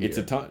 1 year. It's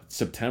a ton.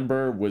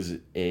 September was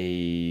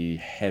a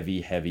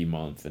heavy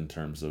month in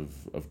terms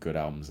of good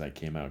albums that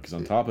came out. Because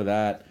on top of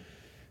that,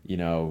 you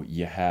know,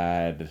 you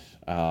had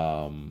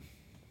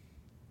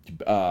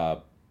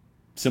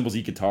Cymbals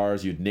Eat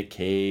Guitars. You had Nick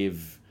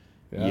Cave.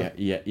 Yeah.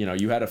 You know,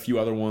 you had a few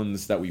other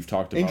ones that we've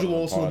talked about. Angel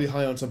Olsen will be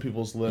high on some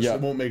people's list.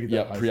 It won't make it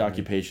that high.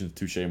 Preoccupations,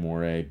 Touche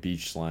Amore,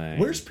 Beach Slang.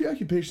 Where's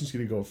Preoccupations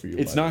going to go for you?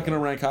 It's not going to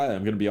rank high.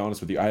 I'm going to be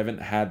honest with you. I haven't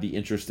had the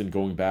interest in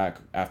going back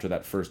after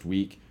that first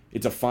week.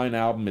 It's a fine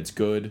album. It's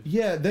good.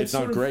 Yeah, that's it's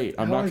not great.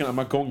 I'm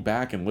not going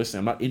back and listening.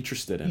 I'm not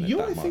interested in it. You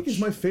know what I think is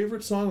my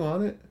favorite song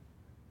on it?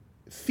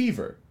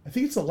 Fever. I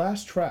think it's the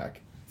last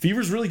track.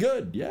 Fever's really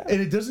good. Yeah, and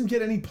it doesn't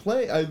get any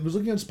play. I was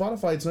looking on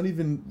Spotify. It's not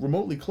even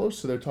remotely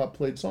close to their top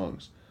played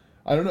songs.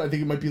 I don't know. I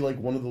think it might be like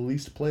one of the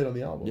least played on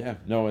the album. Yeah.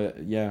 No.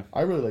 Yeah.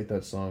 I really like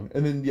that song.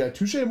 And then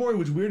Touche Amore.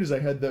 What's weird is I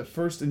had that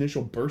first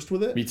initial burst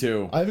with it. Me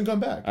too. I haven't gone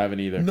back. I haven't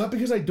either. Not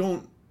because I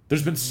don't.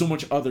 There's been so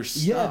much other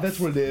stuff. Yeah, that's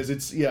what it is.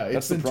 It's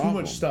been too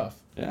much stuff.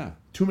 Yeah.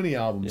 Too many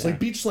albums. Like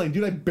Beach Slang,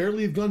 dude. I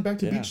barely have gone back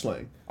to Beach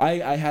Slang.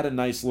 I had a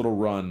nice little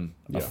run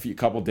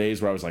couple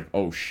days where I was like,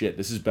 oh shit,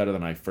 this is better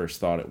than I first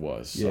thought it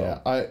was. So.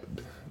 Yeah.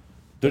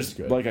 There's,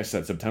 like I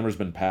said, September's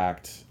been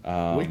packed.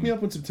 Wake me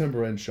up when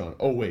September ends, Sean.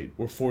 Oh, wait.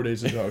 We're 4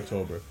 days into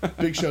October.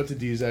 Big shout to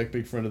Dzak,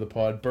 big friend of the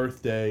pod.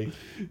 Birthday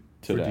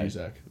today. For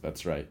Dzak.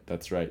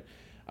 That's right.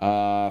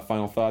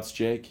 Final thoughts,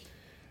 Jake?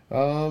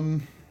 No,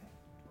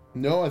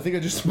 I think I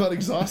just about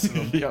exhausted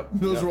them.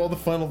 Those were all the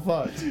final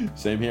thoughts.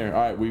 Same here.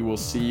 All right, we will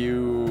see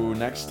you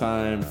next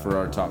time for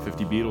our top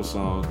 50 Beatles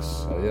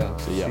songs. Oh, yeah.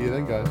 See you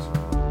then, guys.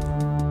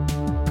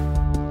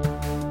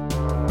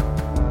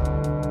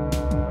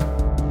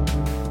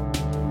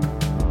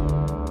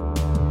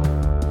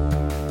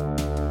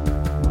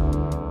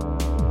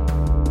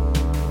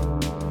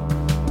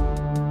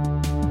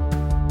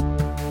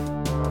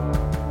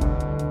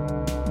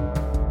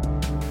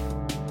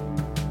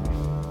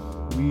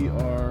 We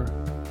are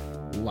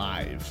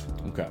live.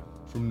 Okay.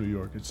 From New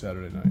York. It's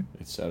Saturday night.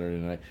 It's Saturday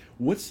night.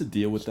 What's the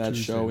deal with that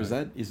Tuesday show?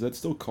 night. Is that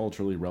still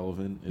culturally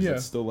relevant? Is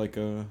it still like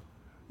a...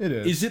 It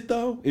is. Is it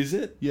though? Is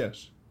it?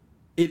 Yes.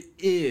 It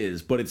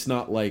is, but it's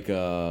not like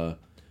a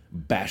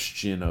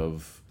bastion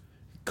of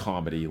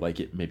comedy like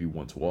it maybe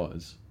once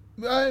was.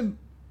 I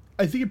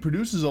think it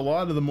produces a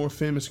lot of the more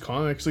famous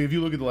comics. Like, if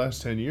you look at the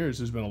last 10 years,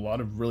 there's been a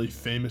lot of really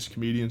famous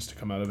comedians to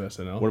come out of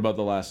SNL. What about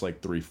the last,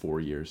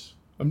 3-4 years?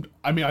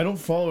 I mean, I don't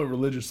follow it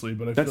religiously,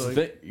 but That's feel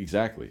the thing.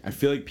 Exactly. I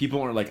feel like people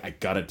aren't like, I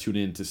gotta tune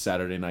in to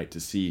Saturday night to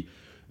see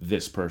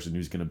this person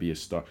who's gonna be a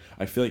star.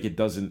 I feel like it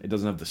doesn't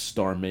have the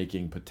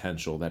star-making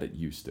potential that it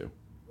used to.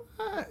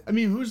 I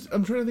mean,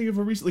 I'm trying to think of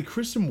a recent... Like,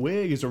 Kristen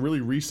Wiig is a really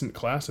recent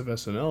class of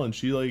SNL, and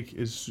she,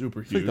 is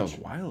super huge. I think that was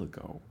a while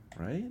ago.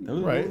 Right? That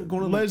was right.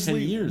 going on Leslie,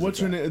 10 years what's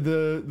ago. her name?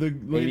 The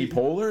lady... Amy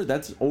Poehler?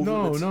 That's over.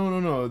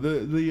 No.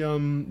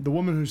 The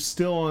woman who's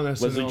still on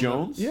SNL. Leslie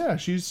Jones? Yeah,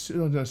 she's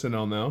on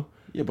SNL now.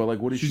 Yeah, but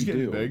what does she do? She's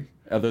getting big.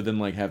 Other than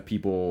have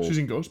people... She's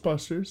in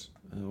Ghostbusters.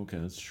 Okay,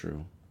 that's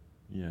true.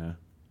 Yeah.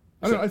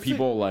 I don't know,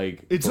 people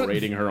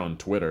berating her on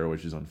Twitter,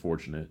 which is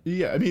unfortunate.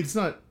 Yeah, I mean, it's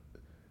not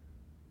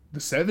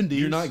the 70s.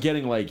 You're not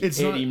getting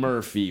Eddie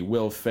Murphy,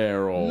 Will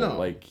Ferrell,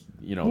 No.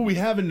 Well, we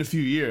have in a few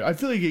years. I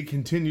feel like it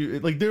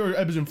continued. There were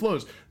ebbs and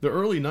flows. The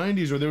early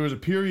 '90s, or there was a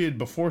period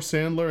before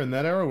Sandler in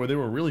that era where they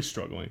were really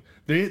struggling.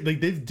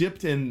 They've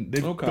dipped and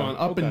they've gone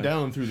up and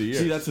down through the years.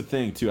 See, that's the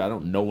thing too. I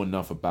don't know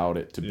enough about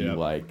it to be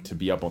to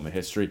be up on the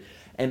history.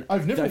 And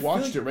I've never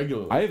watched it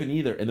regularly. I haven't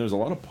either. And there's a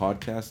lot of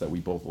podcasts that we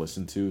both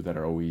listen to that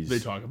are always they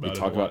talk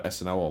about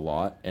SNL a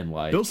lot, and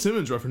Bill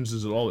Simmons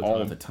references it all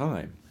the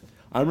time.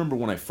 I remember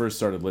when I first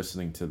started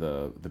listening to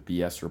the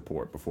BS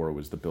Report before it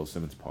was the Bill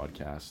Simmons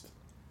podcast.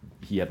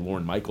 He had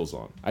Lorne Michaels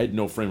on. I had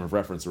no frame of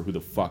reference for who the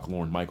fuck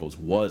Lorne Michaels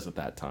was at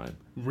that time.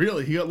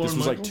 Really? He got Lorne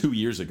Michaels? This was 2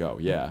 years ago,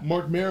 yeah.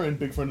 Mark Maron,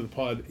 big friend of the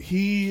pod.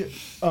 He...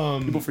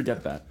 People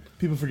forget that.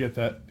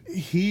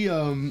 He...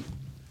 Lorne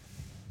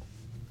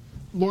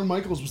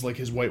Michaels was like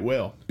his white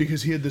whale.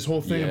 Because he had this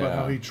whole thing about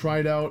how he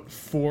tried out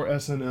for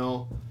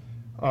SNL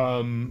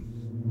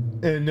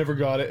and never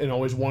got it and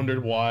always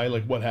wondered why,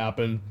 what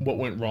happened, what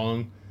went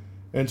wrong.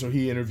 And so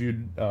he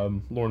interviewed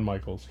Lorne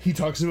Michaels. He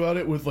talks about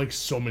it with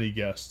so many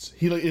guests.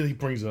 He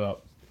brings it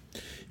up.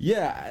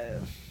 Yeah,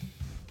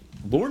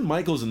 Lorne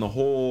Michaels and the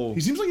whole...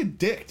 He seems like a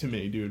dick to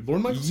me, dude.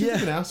 Lorne Michaels seems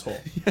like an asshole.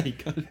 Yeah, he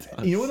kind of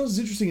does. You know what else is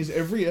interesting is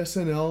every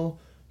SNL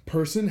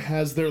person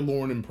has their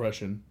Lorne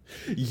impression.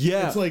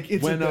 Yeah,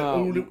 it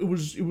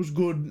was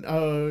good.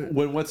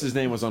 When what's his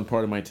name was on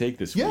Part of My Take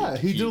this week. Yeah,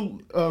 he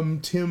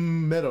did.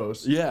 Tim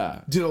Meadows.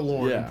 Yeah, did a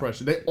Lorne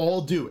impression. They all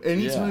do.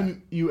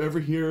 Anytime you ever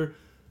hear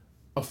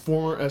a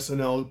former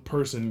SNL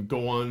person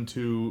go on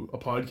to a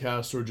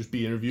podcast or just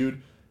be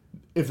interviewed,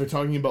 if they're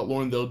talking about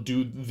Lorne, they'll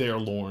do their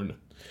Lorne.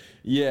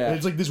 Yeah.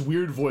 And it's this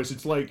weird voice.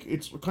 It's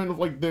kind of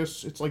like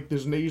this. It's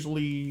this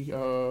nasally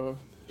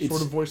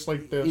sort of voice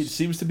like this. It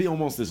seems to be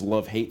almost this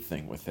love-hate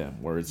thing with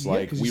him, where it's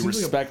we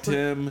respect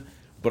him,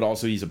 but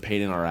also he's a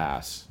pain in our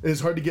ass. And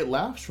it's hard to get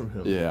laughs from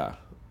him. Yeah.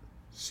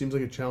 Seems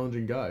like a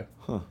challenging guy.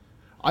 Huh.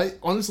 I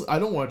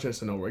don't watch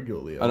SNL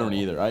regularly. I don't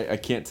either. I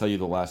can't tell you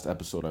the last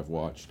episode I've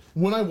watched.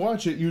 When I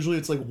watch it, usually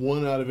it's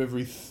one out of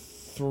every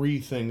 3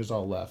 things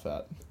I'll laugh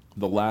at.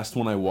 The last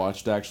one I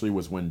watched actually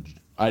was when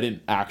I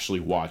didn't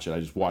actually watch it. I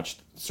just watched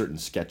certain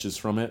sketches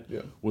from it.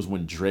 Yeah. Was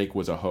when Drake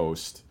was a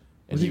host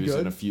and he was good?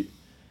 in a few.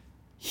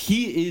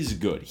 He is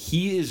good.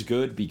 He is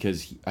good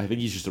because I think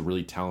he's just a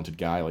really talented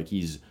guy.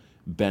 He's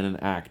been an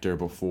actor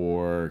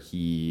before.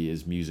 He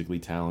is musically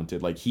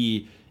talented.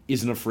 He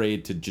isn't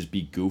afraid to just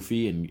be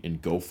goofy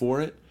and go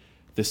for it.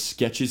 The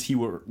sketches he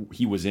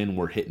was in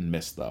were hit and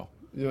miss though.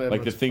 Yeah,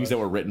 the things that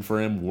were written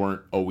for him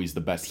weren't always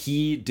the best.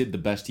 He did the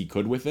best he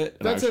could with it,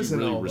 and That's I actually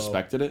SNL, really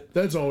respected it.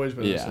 That's always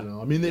been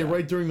SNL. I mean, they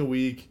write during the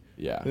week.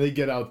 Yeah. And they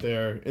get out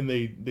there and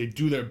they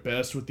do their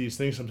best with these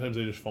things. Sometimes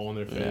they just fall on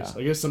their face.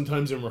 Yeah. I guess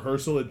sometimes in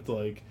rehearsal it's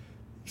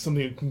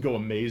something that can go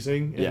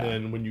amazing, and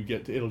then when you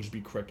get to it'll just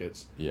be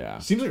crickets. Yeah.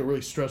 Seems like a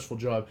really stressful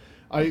job.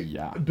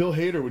 Bill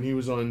Hader, when he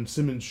was on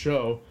Simmons'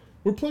 show,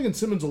 we're plugging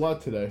Simmons a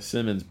lot today.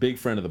 Simmons, big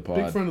friend of the pod.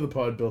 Big friend of the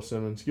pod, Bill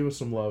Simmons. Give us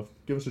some love.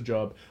 Give us a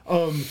job.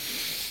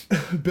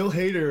 Bill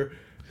Hader.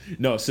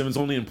 No, Simmons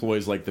only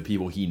employs the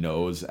people he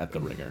knows at the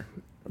Ringer,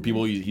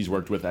 people he's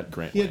worked with at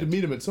Grantland. He had to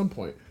meet him at some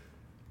point.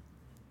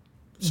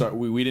 Sorry,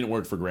 we didn't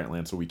work for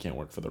Grantland, so we can't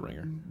work for the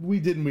Ringer. We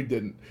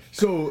didn't.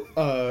 So,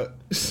 Bill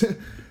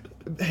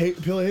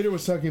Hader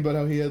was talking about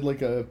how he had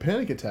a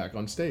panic attack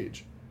on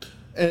stage,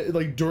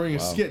 and, during a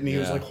skit, and he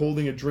was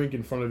holding a drink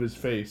in front of his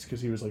face because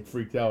he was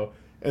freaked out,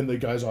 and the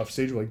guys off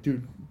stage were like,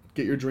 "Dude,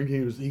 get your drink."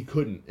 And he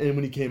couldn't, and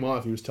when he came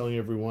off, he was telling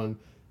everyone,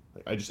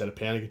 "I just had a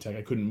panic attack.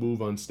 I couldn't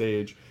move on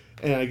stage."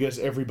 And I guess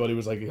everybody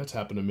was like, "That's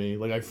happened to me."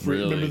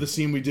 Remember the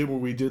scene we did where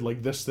we did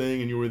this thing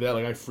and you were there?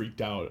 I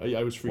freaked out.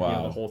 I was freaking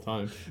out the whole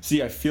time.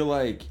 See, I feel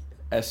like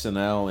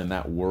SNL in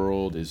that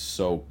world is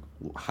so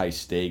high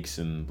stakes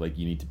and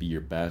you need to be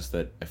your best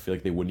that I feel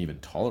like they wouldn't even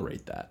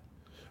tolerate that.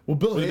 Well,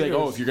 Bill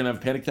Hader. If you're gonna have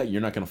a panic attack,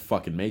 you're not gonna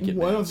fucking make it.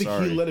 Well, man. I don't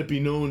think he let it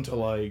be known to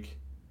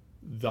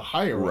the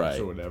higher ups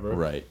or whatever.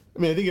 Right. I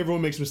mean, I think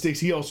everyone makes mistakes.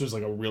 He also is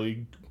like a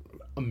really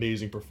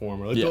amazing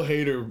performer. Like Bill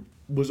Hader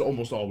was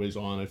almost always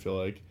on, I feel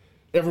like.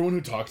 Everyone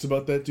who talks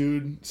about that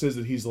dude says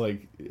that he's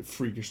like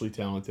freakishly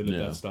talented at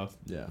that stuff.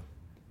 Yeah.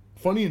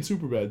 Funny in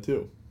Superbad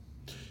too.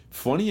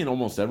 Funny in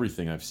almost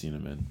everything I've seen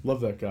him in.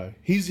 Love that guy.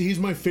 He's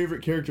my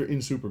favorite character in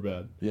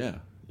Superbad. Yeah.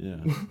 Yeah.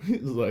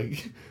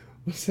 Like,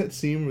 what's that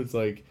scene where it's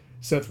like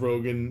Seth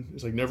Rogen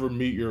is like, never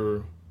meet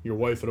your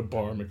wife at a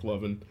bar,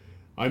 McLovin.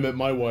 I met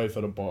my wife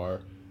at a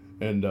bar,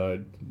 and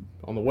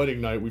on the wedding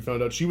night we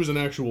found out she was an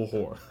actual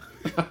whore.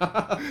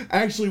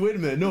 Actually, wait a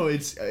minute. No,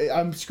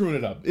 I'm screwing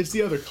it up. It's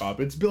the other cop.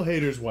 It's Bill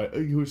Hader's wife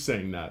who's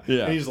saying that.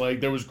 Yeah. And he's like,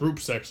 there was group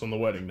sex on the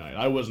wedding night.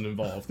 I wasn't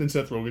involved. And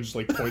Seth Rogen just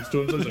like points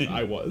to him and says, like,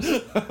 I was.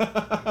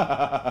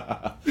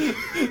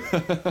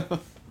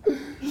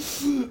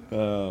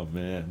 Oh,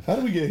 man. How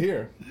did we get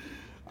here?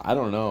 I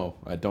don't know.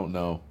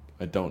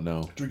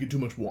 Drinking too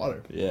much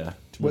water. Yeah.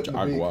 Too much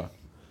agua.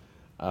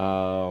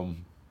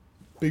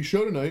 Big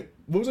show tonight.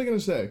 What was I going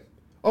to say?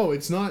 Oh,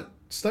 it's not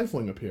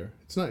stifling up here.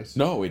 It's nice.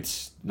 No,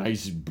 it's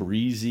nice,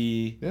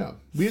 breezy. Yeah.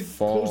 We had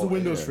closed the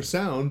windows for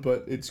sound,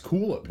 but it's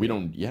cool up here. We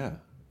don't, yeah.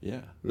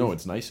 No,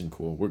 it's nice and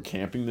cool. We're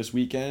camping this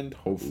weekend.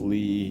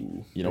 Hopefully,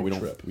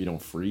 we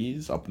don't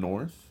freeze up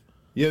north.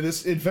 Yeah,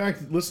 in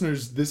fact,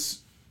 listeners,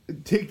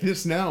 take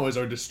this now as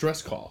our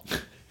distress call.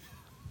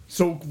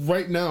 So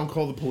right now,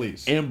 call the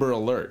police. Amber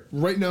Alert.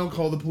 Right now,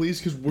 call the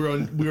police because we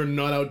are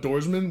not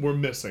outdoorsmen. We're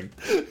missing.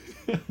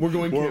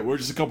 We're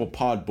just a couple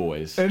pod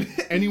boys. And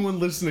anyone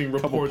listening,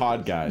 report. Couple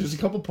pod guys. Just a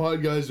couple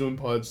pod guys doing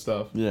pod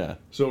stuff. Yeah.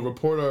 So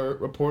report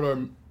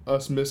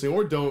us missing,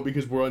 or don't,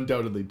 because we're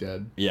undoubtedly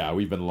dead. Yeah,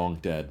 we've been long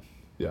dead.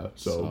 Yeah.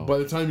 So by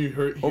the time you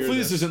hear hopefully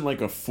this isn't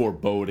like a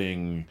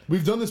foreboding.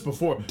 We've done this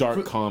before.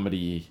 Dark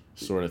comedy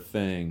sort of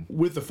thing.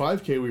 With the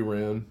 5K we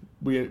ran,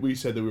 we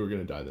said that we were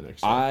going to die the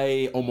next day.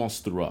 I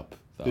almost threw up.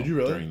 Though, did you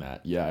really? During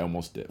that? Yeah, I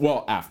almost did.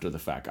 Well, after the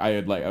fact. I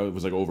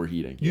was like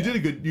overheating. You had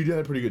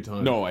a pretty good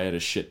time. No, I had a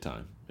shit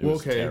time. It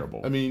was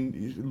terrible. I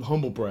mean,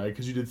 humble brag,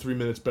 because you did 3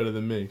 minutes better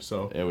than me,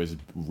 so. It was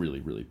really,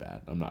 really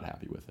bad. I'm not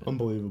happy with it.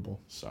 Unbelievable.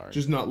 Sorry.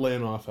 Just not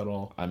laying off at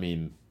all. I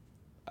mean,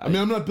 I'm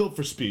not built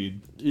for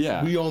speed.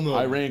 Yeah. We all know.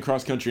 I ran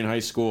cross country in high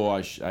school.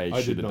 I should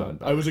have done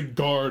better. I was a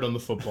guard on the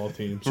football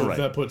team, so if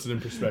that puts it in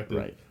perspective.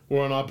 Right.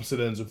 We're on opposite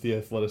ends of the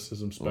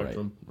athleticism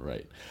spectrum.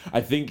 Right.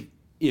 I think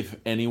if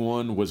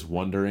anyone was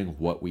wondering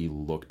what we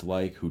looked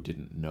like who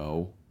didn't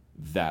know,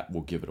 that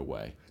will give it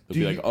away. They'll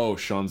be like, oh,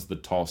 Sean's the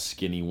tall,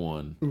 skinny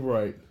one.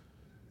 Right.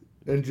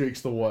 And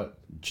Jake's the what?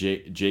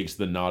 Jake's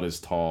the not as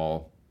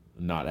tall,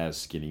 not as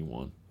skinny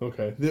one.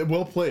 Okay.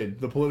 Well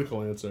played. The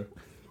political answer.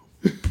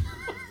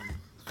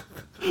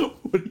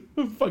 What do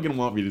you fucking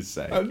want me to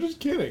say? I'm just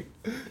kidding.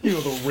 You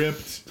know, the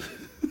ripped.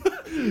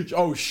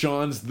 Oh,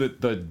 Sean's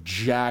the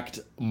jacked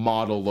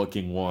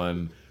model-looking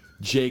one.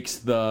 Jake's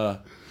the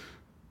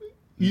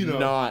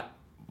not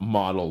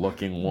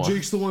model-looking one.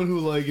 Jake's the one who,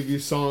 like, if you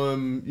saw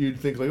him, you'd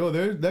think, like, oh,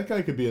 that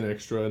guy could be an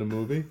extra in a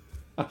movie.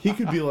 He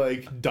could be,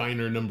 like,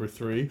 diner number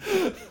 3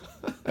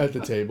 at the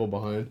table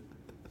behind.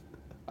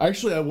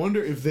 Actually, I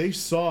wonder if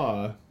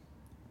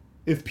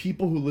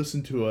people who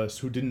listened to us,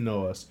 who didn't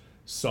know us,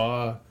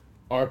 saw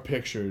our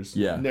pictures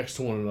next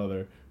to one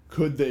another,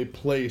 could they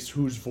place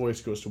whose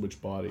voice goes to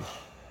which body?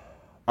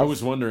 I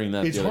was wondering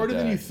that. It's harder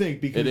than you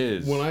think, because it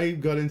is. When I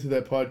got into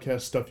that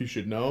podcast Stuff You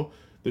Should Know,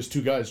 there's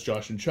 2 guys,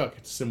 Josh and Chuck.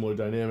 It's a similar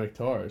dynamic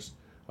to ours.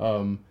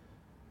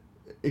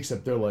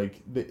 Except they're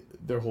like,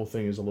 their whole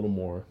thing is a little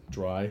more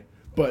dry.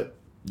 But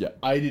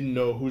I didn't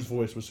know whose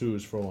voice was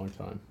whose for a long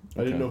time.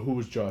 I didn't know who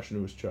was Josh and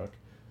who was Chuck.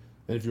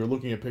 And if you're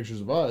looking at pictures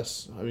of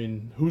us, I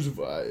mean,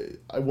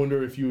 I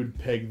wonder if you would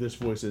peg this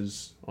voice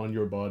as on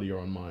your body or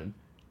on mine.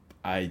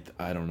 I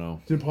don't know.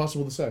 It's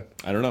impossible to say.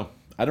 I don't know.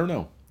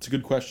 It's a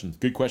good question.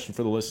 Good question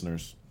for the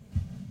listeners.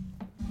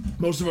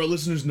 Most of our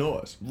listeners know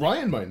us.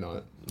 Ryan might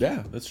not.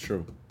 Yeah, that's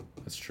true.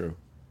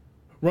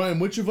 Ryan,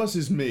 which of us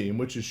is me and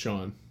which is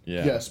Sean?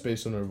 Yeah. Yes,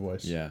 based on our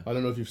voice. Yeah. I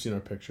don't know if you've seen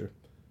our picture.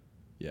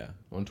 Yeah.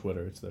 On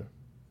Twitter, it's there.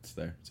 It's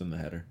there. It's in the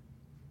header.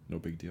 No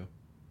big deal.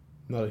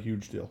 Not a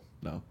huge deal.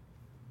 No.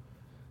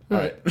 All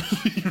right.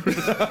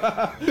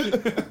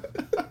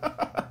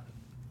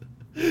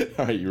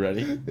 All right, you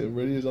ready?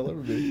 Ready as I'll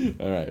ever be.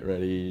 All right,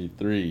 ready?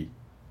 3,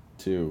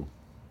 2,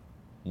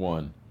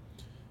 1.